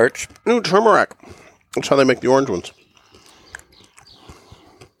 Rice starch. Ooh, turmeric. That's how they make the orange ones.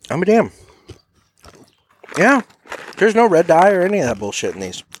 I'm a damn. Yeah. There's no red dye or any of that bullshit in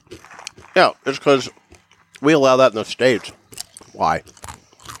these. Yeah, it's because we allow that in the States. Why?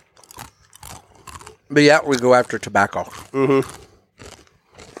 But yeah, we go after tobacco. Mm-hmm.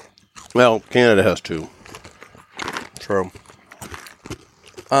 Well, Canada has too. True.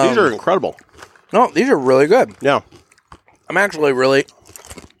 These are incredible. No, these are really good. Yeah. I'm actually really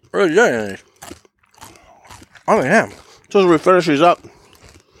enjoying these. Oh, yeah. So as we finish these up,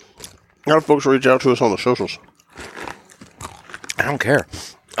 a lot of folks reach out to us on the socials. I don't care.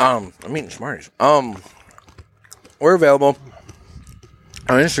 I'm eating Smarties. We're available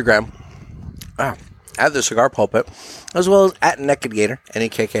on Instagram at the Cigar Pulpit, as well as at Naked Gator,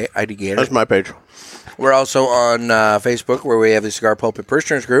 NEKKID Gator. That's my page. We're also on Facebook, where we have the Cigar Pulpit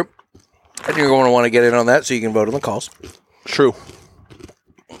Parishioners group. And you're going to want to get in on that so you can vote on the calls. True.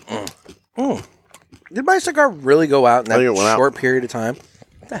 Did my cigar really go out in that short period of time?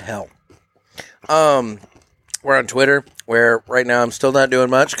 What the hell? We're on Twitter, where right now I'm still not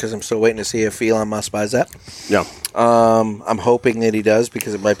doing much because I'm still waiting to see if Elon Musk buys that. Yeah. I'm hoping that he does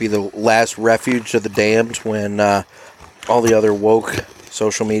because it might be the last refuge of the damned when all the other woke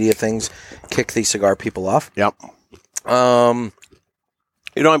social media things kick these cigar people off. Yep. I'm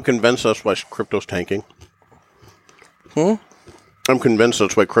convinced that's why crypto's tanking. I'm convinced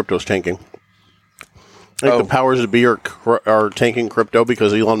that's why crypto's tanking. I think the powers that be are tanking crypto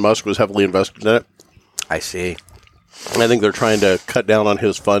because Elon Musk was heavily invested in it. I see. I think they're trying to cut down on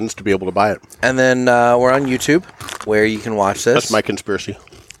his funds to be able to buy it. And then we're on YouTube, where you can watch this. That's my conspiracy.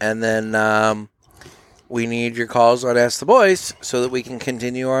 And then we need your calls on Ask the Boys so that we can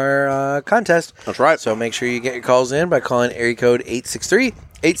continue our contest. That's right. So make sure you get your calls in by calling area code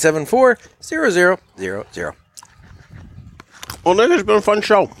 863-874-0000. Well, Nick, it's been a fun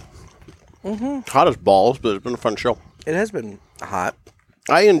show. Hot as balls, but it's been a fun show. It has been hot.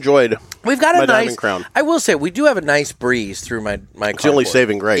 I enjoyed. We've got my a nice Diamond Crown. I will say we do have a nice breeze through my It's the only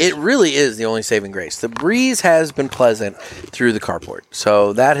saving grace. It really is the only saving grace. The breeze has been pleasant through the carport,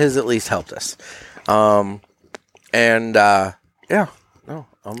 so that has at least helped us. I'm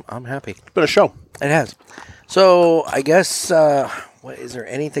happy. It's been a show. It has. So I guess what is there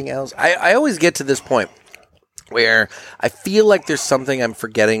anything else? I always get to this point where I feel like there's something I'm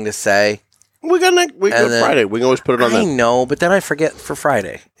forgetting to say. We got Friday. We can always put it on. I know, but then I forget for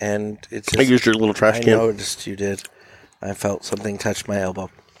Friday, and it's. Just, I used your little trash can. I noticed you did. I felt something touch my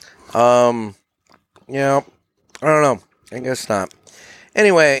elbow. Yeah, I don't know. I guess not.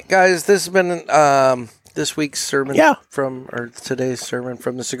 Anyway, guys, this has been this week's sermon or today's sermon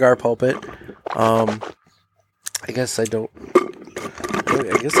from the Cigar Pulpit. I guess I don't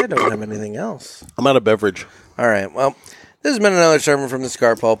have anything else. I'm out of beverage. All right. Well, this has been another sermon from the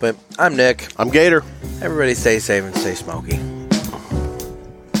Cigar Pulpit. I'm Nick. I'm Gator. Everybody stay safe and stay smoky.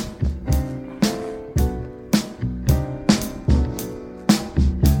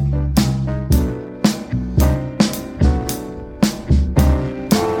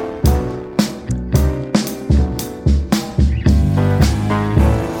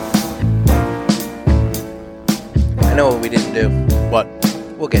 I know what we didn't do. What?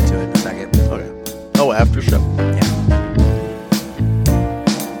 We'll get to it in a second. Okay. Oh, after show. Yeah.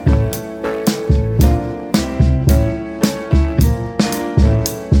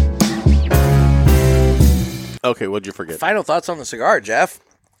 Okay, what'd you forget? Final thoughts on the cigar, Jeff.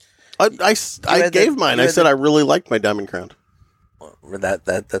 I gave mine. I said I really liked my Diamond Crown.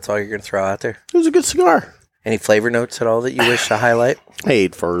 That's all you're going to throw out there? It was a good cigar. Any flavor notes at all that you wish to highlight? I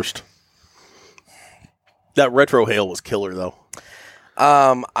ate first. That retro hail was killer, though.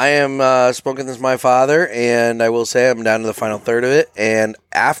 I am smoking this My Father, and I will say I'm down to the final third of it. And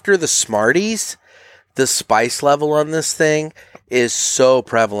after the Smarties, the spice level on this thing is so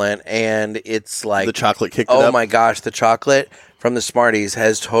prevalent, and it's like... The chocolate kicked it up? Oh my gosh, the chocolate from the Smarties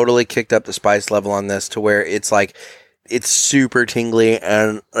has totally kicked up the spice level on this to where it's like, it's super tingly,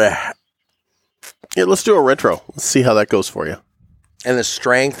 and... Yeah, let's do a retro. Let's see how that goes for you. And the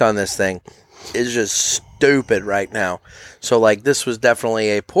strength on this thing is just stupid right now. So, like, this was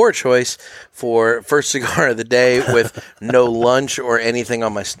definitely a poor choice for first cigar of the day with no lunch or anything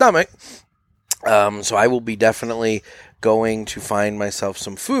on my stomach. So I will be definitely going to find myself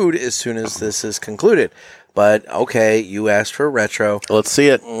some food as soon as this is concluded. But, okay, you asked for a retro. Let's see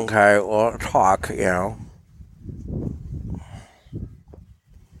it. Okay, well, talk, you know.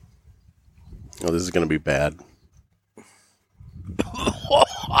 Oh, this is going to be bad.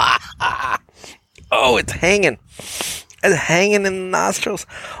 Oh, it's hanging. It's hanging in the nostrils.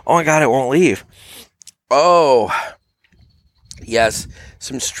 Oh, my God, it won't leave. Oh, yes.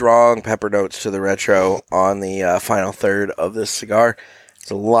 Some strong pepper notes to the retro on the final third of this cigar.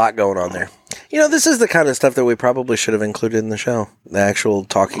 There's a lot going on there. You know, this is the kind of stuff that we probably should have included in the show. The actual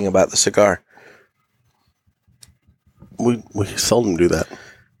talking about the cigar. We seldom do that.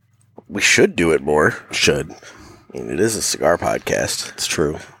 We should do it more. Should. I mean, it is a cigar podcast. It's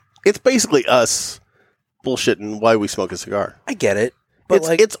true. It's basically us bullshitting why we smoke a cigar. I get it. But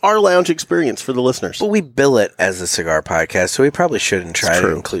it's our lounge experience for the listeners. But we bill it as a cigar podcast, so we probably shouldn't try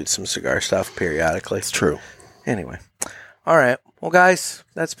to include some cigar stuff periodically. It's true. Anyway. All right. Well, guys,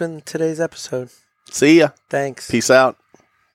 that's been today's episode. See ya. Thanks. Peace out.